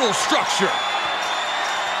brutal structure.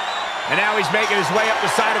 And now he's making his way up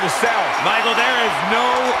the side of the cell. Michael, there is no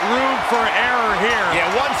room for error here. Yeah,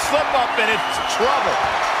 one slip up and it's trouble.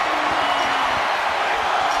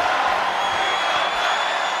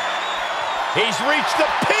 He's reached the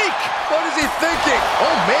peak. What is he thinking?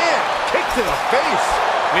 Oh man, kick to the face.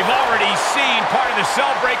 We've already seen part of the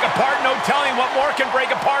cell break apart. No telling what more can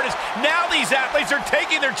break apart as now these athletes are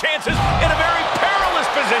taking their chances in a very perilous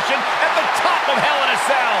position at the top of Hell in a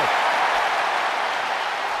Cell.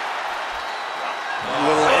 A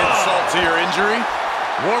little insult to your injury.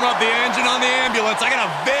 Warm up the engine on the ambulance. I got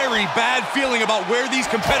a very bad feeling about where these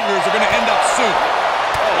competitors are going to end up soon.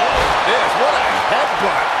 What a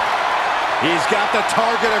headbutt. He's got the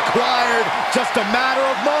target acquired. Just a matter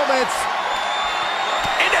of moments.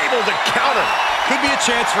 Able to counter. Could be a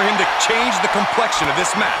chance for him to change the complexion of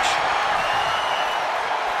this match.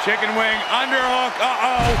 Chicken wing, underhook,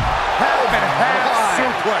 Half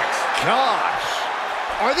suplex. Gosh.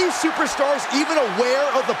 Are these superstars even aware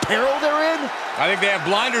of the peril they're in? I think they have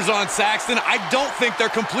blinders on, Saxton. I don't think they're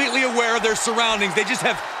completely aware of their surroundings. They just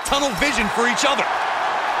have tunnel vision for each other.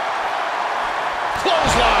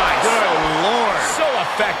 Clothesline. Good Lord. So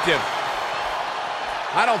effective.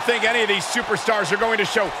 I don't think any of these superstars are going to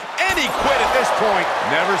show any quit at this point.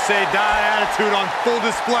 Never say die attitude on full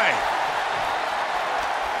display.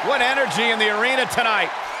 What energy in the arena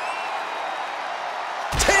tonight.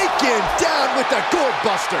 Taken down with the gourd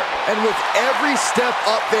buster. And with every step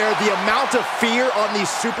up there, the amount of fear on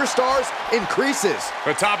these superstars increases.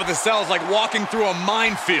 The top of the cell is like walking through a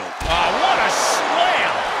minefield. What a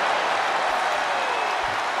slam.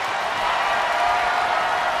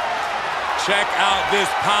 Check out this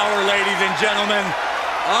power, ladies and gentlemen.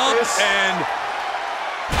 Up and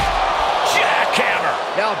jackhammer.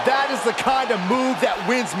 Now that is the kind of move that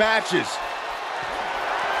wins matches.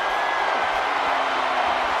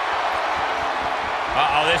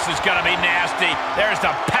 This is gonna be nasty. There's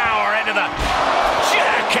the power into the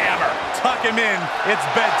jackhammer. Tuck him in. It's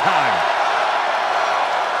bedtime.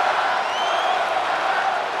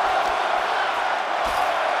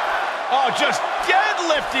 Just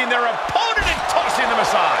deadlifting their opponent and tossing them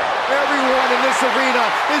aside. Everyone in this arena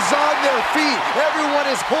is on their feet. Everyone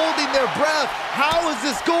is holding their breath. How is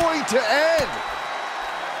this going to end?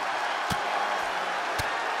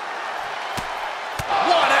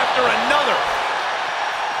 One after another.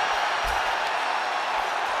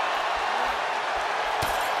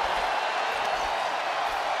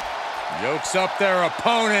 yokes up their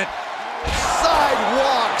opponent.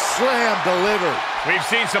 Sidewalk slam delivered. We've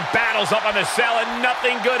seen some battles up on the cell and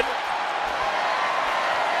nothing good.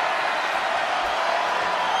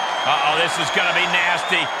 This is going to be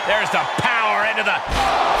nasty. There's the power into the...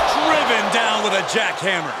 Driven down with a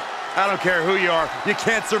jackhammer. I don't care who you are, you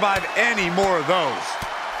can't survive any more of those.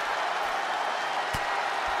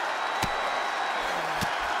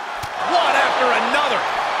 One after another.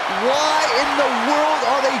 Why in the world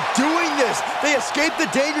are they doing this? They escape the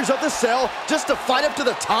dangers of the cell just to fight up to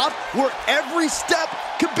the top where every step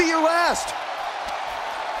could be your last.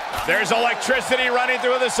 There's electricity running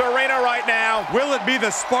through this arena right now. Will it be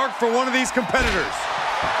the spark for one of these competitors?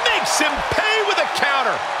 Makes him pay with a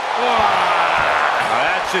counter.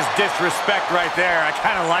 That's just disrespect right there. I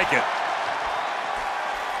kind of like it.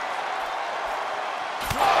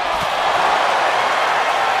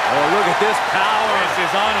 Oh, look at this power. This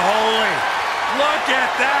is unholy. Look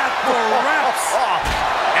at that for reps.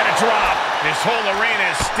 And a drop. This whole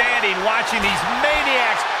arena is standing watching these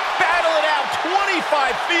maniacs battle it out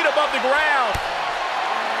 25 feet above the ground.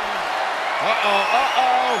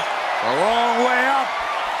 A long way up.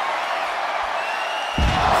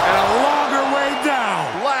 And a longer way down.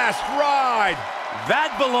 Last ride.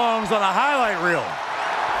 That belongs on a highlight reel.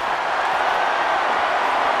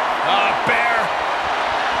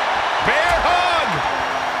 Bear hug.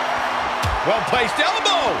 Well-placed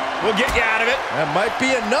elbow. We'll get you out of it. That might be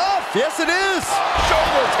enough. Yes, it is.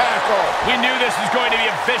 Shoulder tackle. We knew this was going to be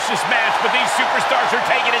a vicious match, but these superstars are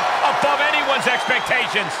taking it above anyone's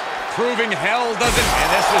expectations. Proving hell doesn't... And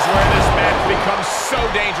this is where this match becomes so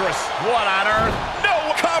dangerous. What on earth? No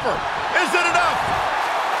cover. Is it enough?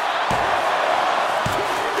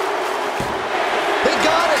 They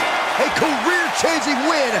got it. A career-changing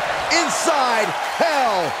win inside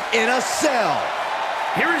Hell in a Cell.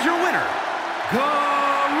 Here is your winner,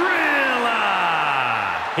 Gorilla.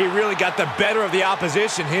 He really got the better of the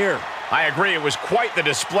opposition here. I agree. It was quite the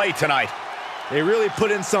display tonight. They really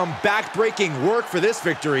put in some back-breaking work for this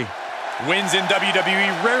victory. Wins in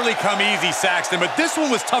WWE rarely come easy, Saxton, but this one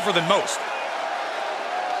was tougher than most.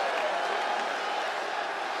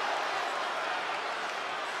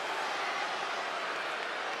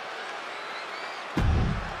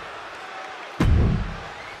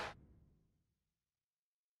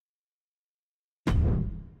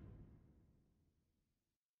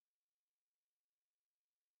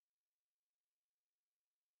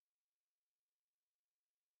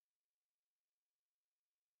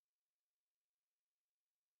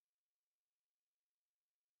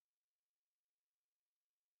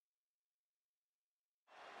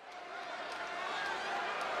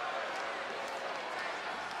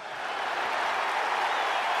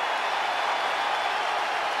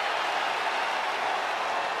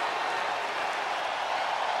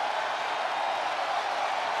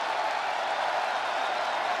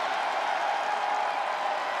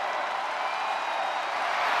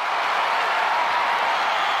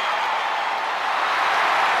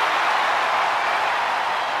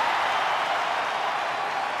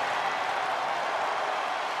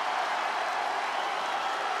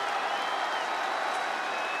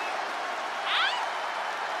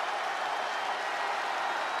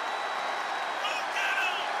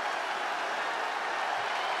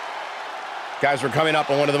 Guys, we're coming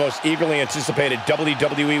up on one of the most eagerly anticipated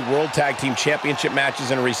WWE World Tag Team Championship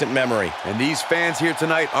matches in recent memory. And these fans here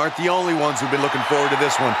tonight aren't the only ones who've been looking forward to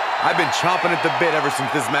this one. I've been chomping at the bit ever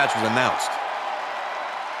since this match was announced.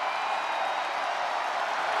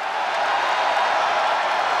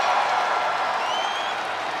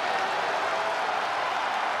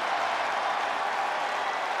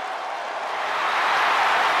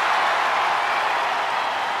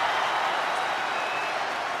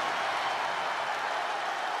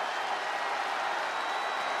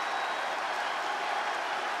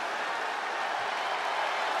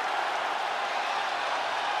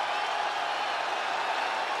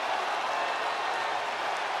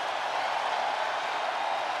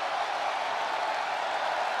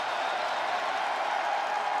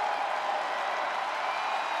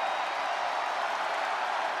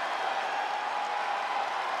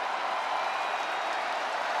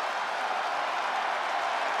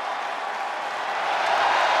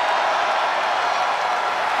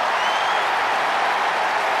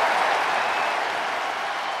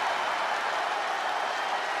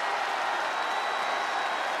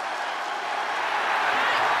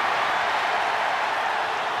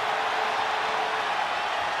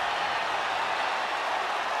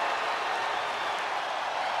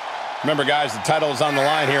 Remember, guys, the title is on the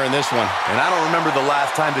line here in this one. And I don't remember the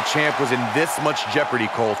last time the champ was in this much jeopardy,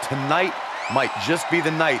 Cole. Tonight might just be the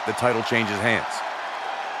night the title changes hands.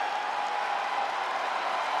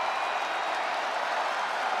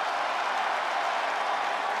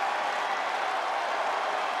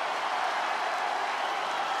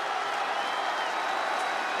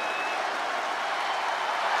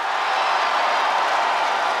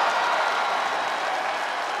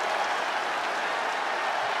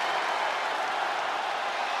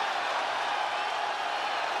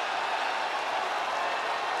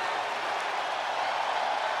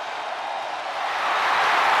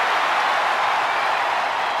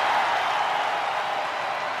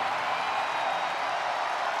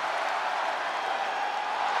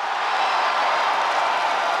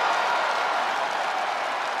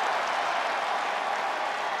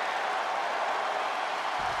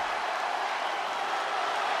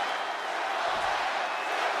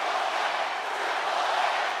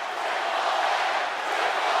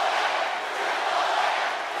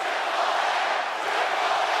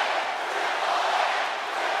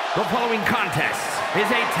 The following contest is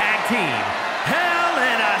a tag team Hell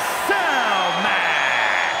in a Cell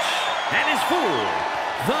match and is for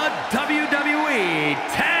the WWE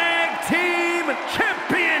Tag Team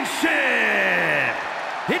Championship.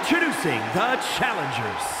 Introducing the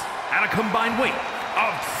challengers at a combined weight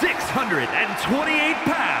of 628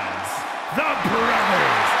 pounds, the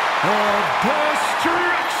Brothers of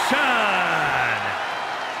Destruction.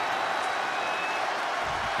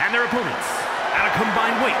 And their opponents at a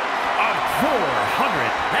combined weight of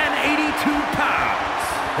 482 pounds.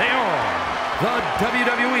 They are the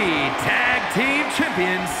WWE Tag Team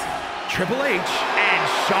Champions, Triple H and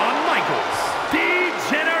Shawn Michaels,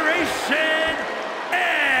 D-Generation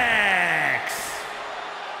X.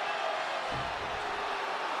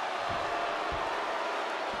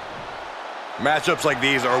 Matchups like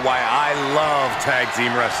these are why I love tag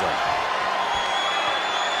team wrestling.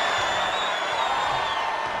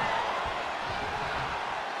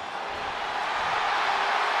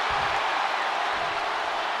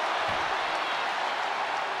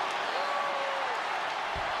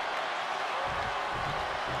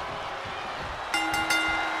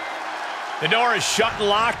 The door is shut and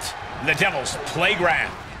locked. The Devil's playground.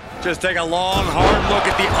 Just take a long, hard look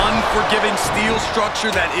at the unforgiving steel structure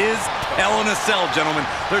that is Hell in a Cell, gentlemen.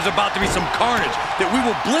 There's about to be some carnage that we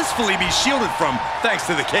will blissfully be shielded from thanks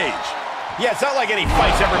to the cage. Yeah, it's not like any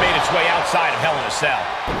fight's ever made its way outside of Hell in a Cell.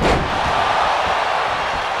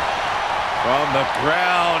 From the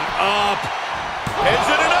ground up. Is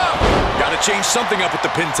it enough? Got to change something up with the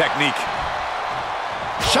pin technique.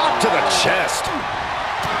 Shot to the chest.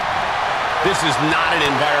 This is not an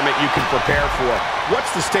environment you can prepare for. What's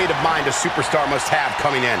the state of mind a superstar must have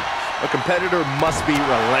coming in? A competitor must be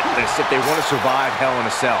relentless if they want to survive Hell in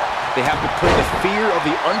a Cell. They have to put the fear of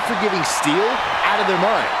the unforgiving steel out of their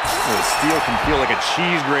mind. The steel can feel like a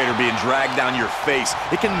cheese grater being dragged down your face.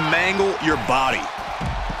 It can mangle your body.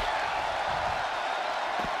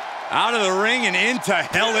 Out of the ring and into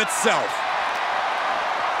Hell itself.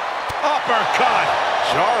 Uppercut.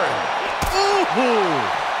 Jarring.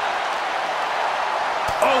 Ooh.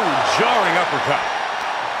 Oh, jarring uppercut.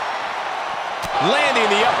 Landing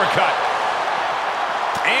the uppercut.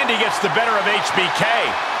 And he gets the better of HBK.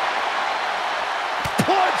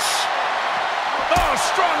 Punch! Oh,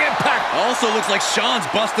 strong impact. Also looks like Sean's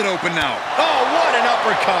busted open now. Oh, what an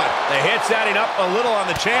uppercut. The hit's adding up a little on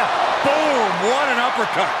the champ. Boom, what an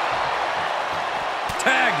uppercut.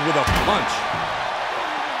 Tagged with a punch.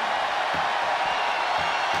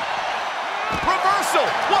 Reversal,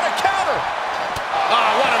 what a counter.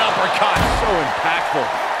 Oh, what an uppercut. So impactful.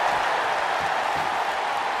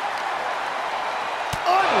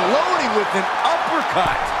 Unloading with an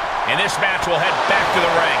uppercut. And this match will head back to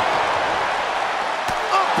the ring.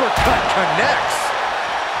 Uppercut connects.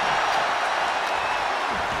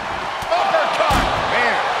 Uppercut.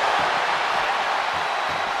 Man.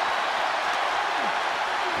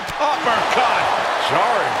 Uppercut.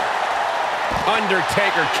 Jarring.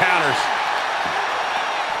 Undertaker counters.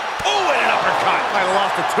 Oh, and an uppercut. Might have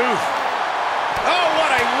lost a tooth. Oh,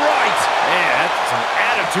 what a right. Man, that's some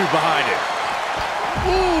attitude behind it.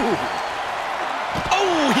 Ooh.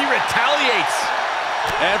 Oh, he retaliates.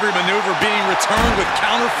 Every maneuver being returned with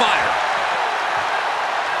counter fire.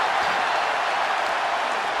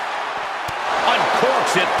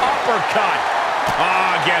 Uncorks it, uppercut.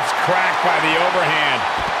 Ah, gets cracked by the overhand.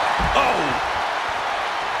 Oh.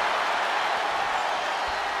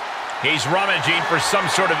 He's rummaging for some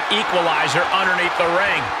sort of equalizer underneath the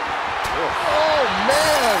ring. Oh,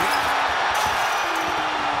 man.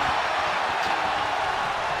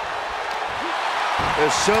 The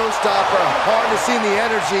showstopper harnessing the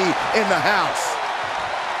energy in the house.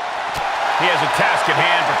 He has a task at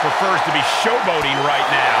hand, but prefers to be showboating right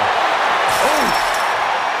now. Oh!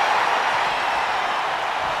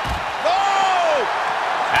 Oh!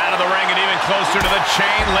 Out of the ring and even closer to the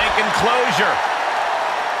chain link enclosure.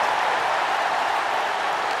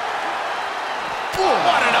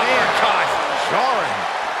 What an uppercut! Jarring.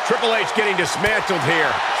 Triple H getting dismantled here.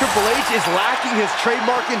 Triple H is lacking his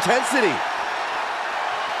trademark intensity.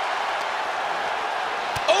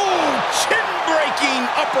 Oh, chin-breaking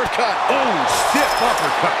uppercut. Oh, stiff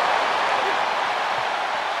uppercut.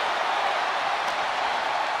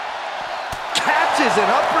 Catches an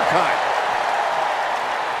uppercut.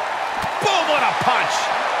 Boom, what a punch.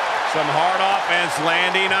 Some hard offense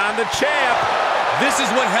landing on the champ. This is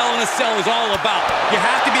what Hell in a Cell is all about. You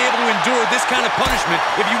have to be able to endure this kind of punishment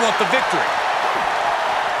if you want the victory.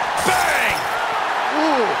 Bang!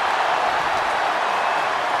 Ooh.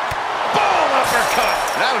 Boom, uppercut.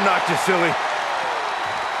 That'll knock you silly.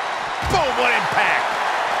 Boom, what impact.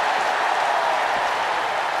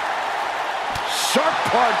 Sharp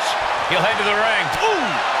punch. He'll head to the ring. Ooh.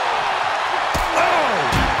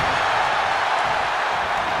 Oh.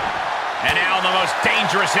 And now in the most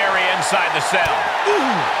dangerous area inside the cell.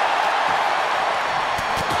 Ooh.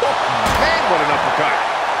 Man, what an uppercut.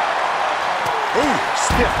 Ooh,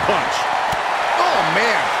 stiff punch. Oh,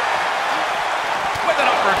 man. With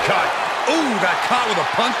an uppercut. Ooh, got caught with a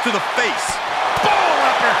punch to the face. Boom,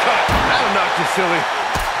 uppercut. That'll knock you silly.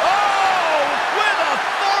 Oh, with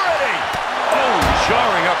authority. Oh,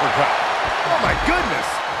 jarring uppercut. Oh, my goodness.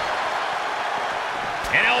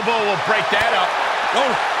 An elbow will break that up.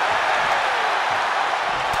 Oh.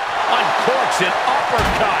 Uncorks an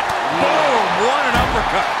uppercut. Boom, what an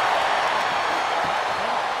uppercut.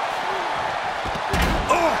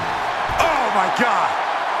 Oh, my God.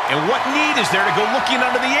 And what need is there to go looking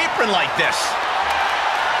under the apron like this?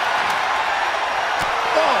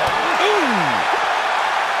 Oh. Ooh.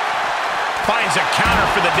 Finds a counter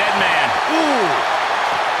for the dead man. Ooh.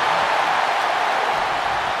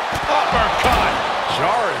 Uppercut.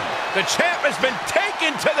 Jarring. The champ has been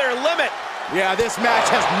taken to their limit. Yeah, this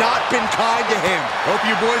match has not been kind to him. Hope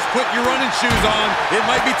you boys put your running shoes on. It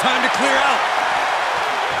might be time to clear out.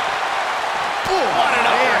 What an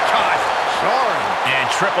uppercut. Sorry. And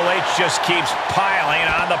Triple H just keeps piling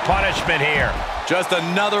on the punishment here. Just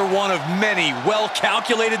another one of many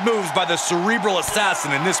well-calculated moves by the cerebral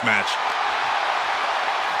assassin in this match.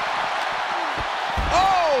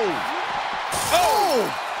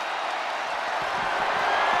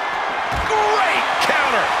 Great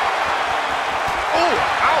counter. Oh,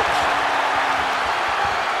 ouch.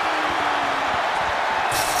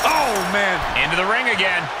 Oh, man. Into the ring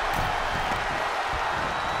again.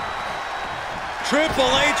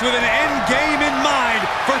 Triple H with an end game in mind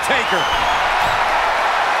for Taker.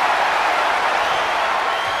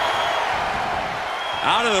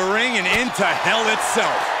 Out of the ring and into hell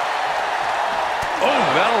itself. Oh,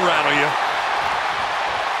 that'll rattle you.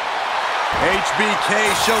 HBK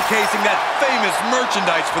showcasing that famous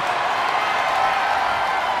merchandise for...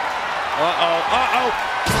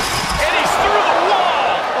 And he's through the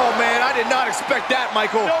wall. Oh, man, I did not expect that,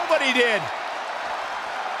 Michael. Nobody did.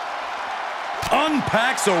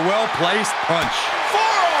 Unpacks a well-placed punch.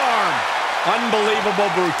 Forearm. Unbelievable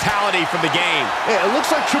brutality from the game. Yeah, it looks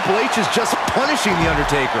like Triple H is just punishing The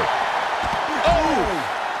Undertaker. Oh.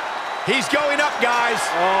 He's going up, guys.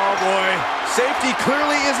 Oh, boy. Safety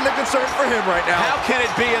clearly isn't a concern for him right now. How can it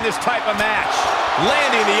be in this type of match?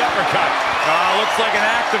 Landing the uppercut. Looks like an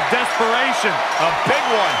act of desperation. A big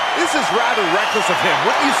one. This is rather reckless of him,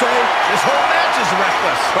 wouldn't you say? This whole match is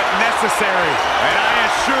reckless. But necessary. And I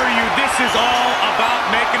assure you, this is all about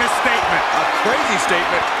making a statement. A crazy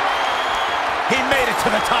statement. He made it to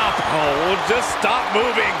the top. Oh, just stop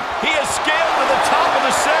moving. He has scaled to the top of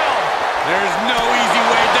the cell. There's no easy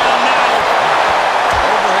way down now.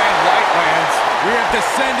 Overhand right lands. We have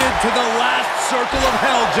descended to the last circle of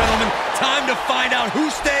hell, gentlemen. Time to find out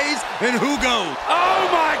who stays and who goes. Oh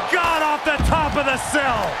my God, off the top of the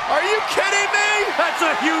cell. Are you kidding me? That's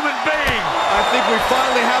a human being. I think we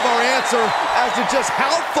finally have our answer as to just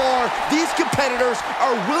how far these competitors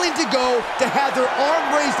are willing to go to have their arm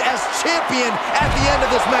raised as champion at the end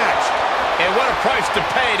of this match. And what a price to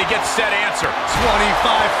pay to get said answer.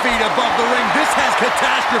 25 feet above the ring. This has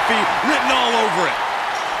catastrophe written all over it.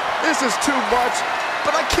 This is too much,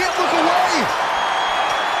 but I can't look away.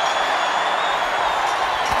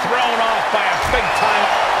 Thrown off by a big-time...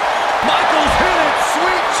 Michaels hit it.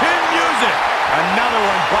 Sweet chin music. Another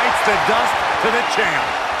one bites the dust to the champ.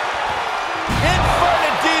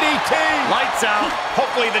 Inverted DDT. Lights out.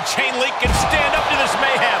 Hopefully the chain link can stand up to this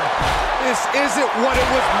mayhem. This isn't what it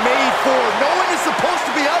was made for. No one is supposed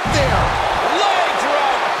to be up there. Leg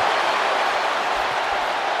drop.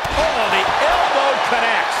 Oh, the elbow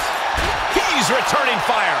connects. He's returning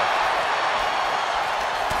fire.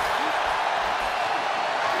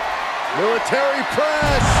 Military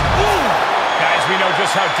press. Ooh. Guys, we know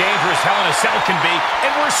just how dangerous Hell in a Cell can be,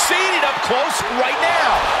 and we're seeing it up close right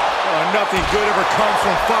now. Nothing good ever comes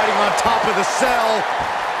from fighting on top of the cell.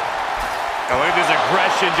 Oh, look at this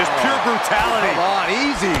aggression, just pure brutality. Come on,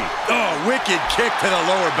 easy. Oh, wicked kick to the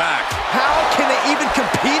lower back. How can they even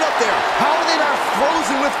compete up there? How are they not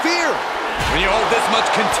frozen with fear? When you hold this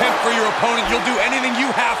much contempt for your opponent, you'll do anything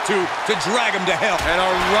you have to drag him to hell. And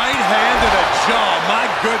a right hand to the jaw, my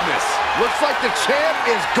goodness. Looks like the champ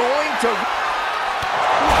is going to...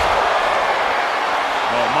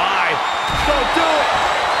 Oh, my. Don't do it.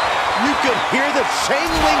 You could hear the chain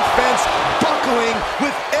link fence buckling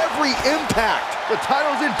with every impact. The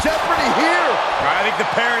title's in jeopardy here. I think the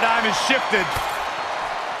paradigm has shifted.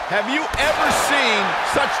 Have you ever seen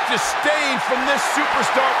such disdain from this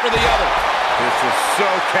superstar for the other? This is so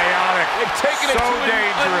chaotic. They've taken it So to a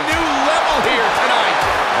dangerous. new level here tonight.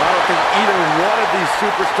 I don't think either one of these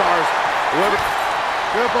superstars will ever...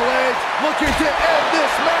 Triple H looking to end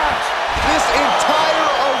this match. This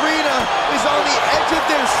entire arena is on the edge of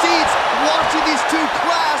their seats watching these two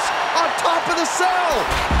clash on top of the cell.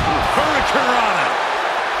 Hurricanrana.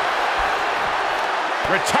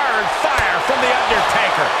 Return fire from The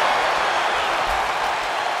Undertaker.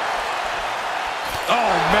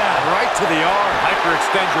 Oh, man, right to the arm.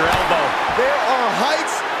 Hyperextend your elbow. There are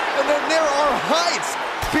heights, and then there are heights.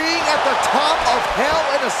 Being at the top of Hell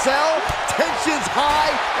in a Cell, tensions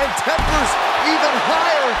high and tempers even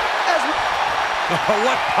higher as...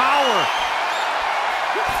 What power.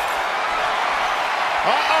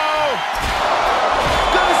 Uh-oh.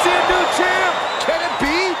 Gonna see a new champ. Can it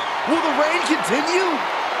be? Will the reign continue?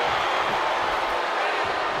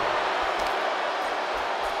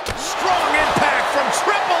 Strong impact from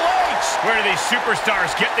Triple H. Where do these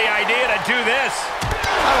superstars get the idea to do this?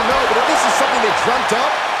 I don't know, but if this is something they dreamt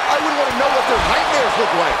up, I wouldn't want to know what their nightmares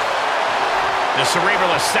look like. The cerebral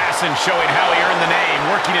assassin showing how he earned the name,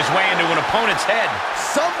 working his way into an opponent's head.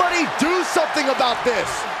 Somebody do something about this.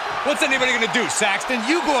 What's anybody gonna do, Saxton?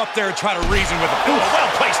 You go up there and try to reason with him. Ooh, a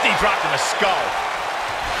well-placed knee drop to the skull.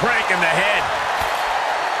 Cranking the head.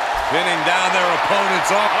 Pinning down their opponent's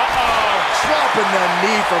arm. Uh-oh. Dropping the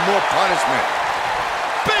knee for more punishment.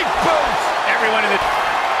 Big boot. Everyone in the...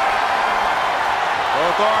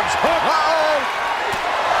 Both arms hooked. Uh-oh.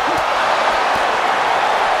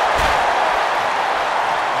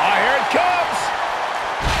 Oh, here it comes.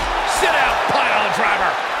 Sit out, pile driver.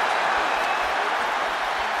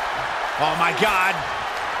 Oh, my God.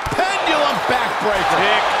 Pendulum backbreaker.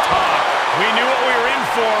 Tick-tock. We knew what we were in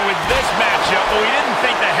for with this matchup, but we didn't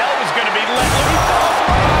think the hell was going to be let loose.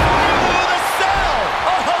 Ooh, the sell.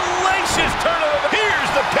 A hellacious turn of the...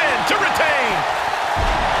 Here's the pin to retain.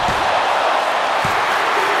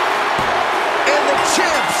 And the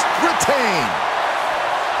champs retain.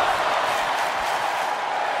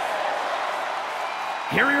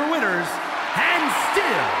 Here are your winners, and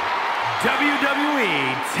still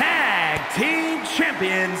WWE Tag Team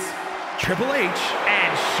Champions, Triple H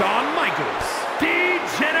and Shawn Michaels,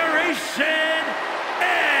 D-Generation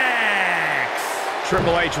X.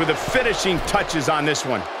 Triple H with the finishing touches on this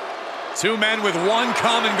one. Two men with one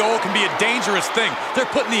common goal can be a dangerous thing. They're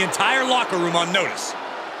putting the entire locker room on notice.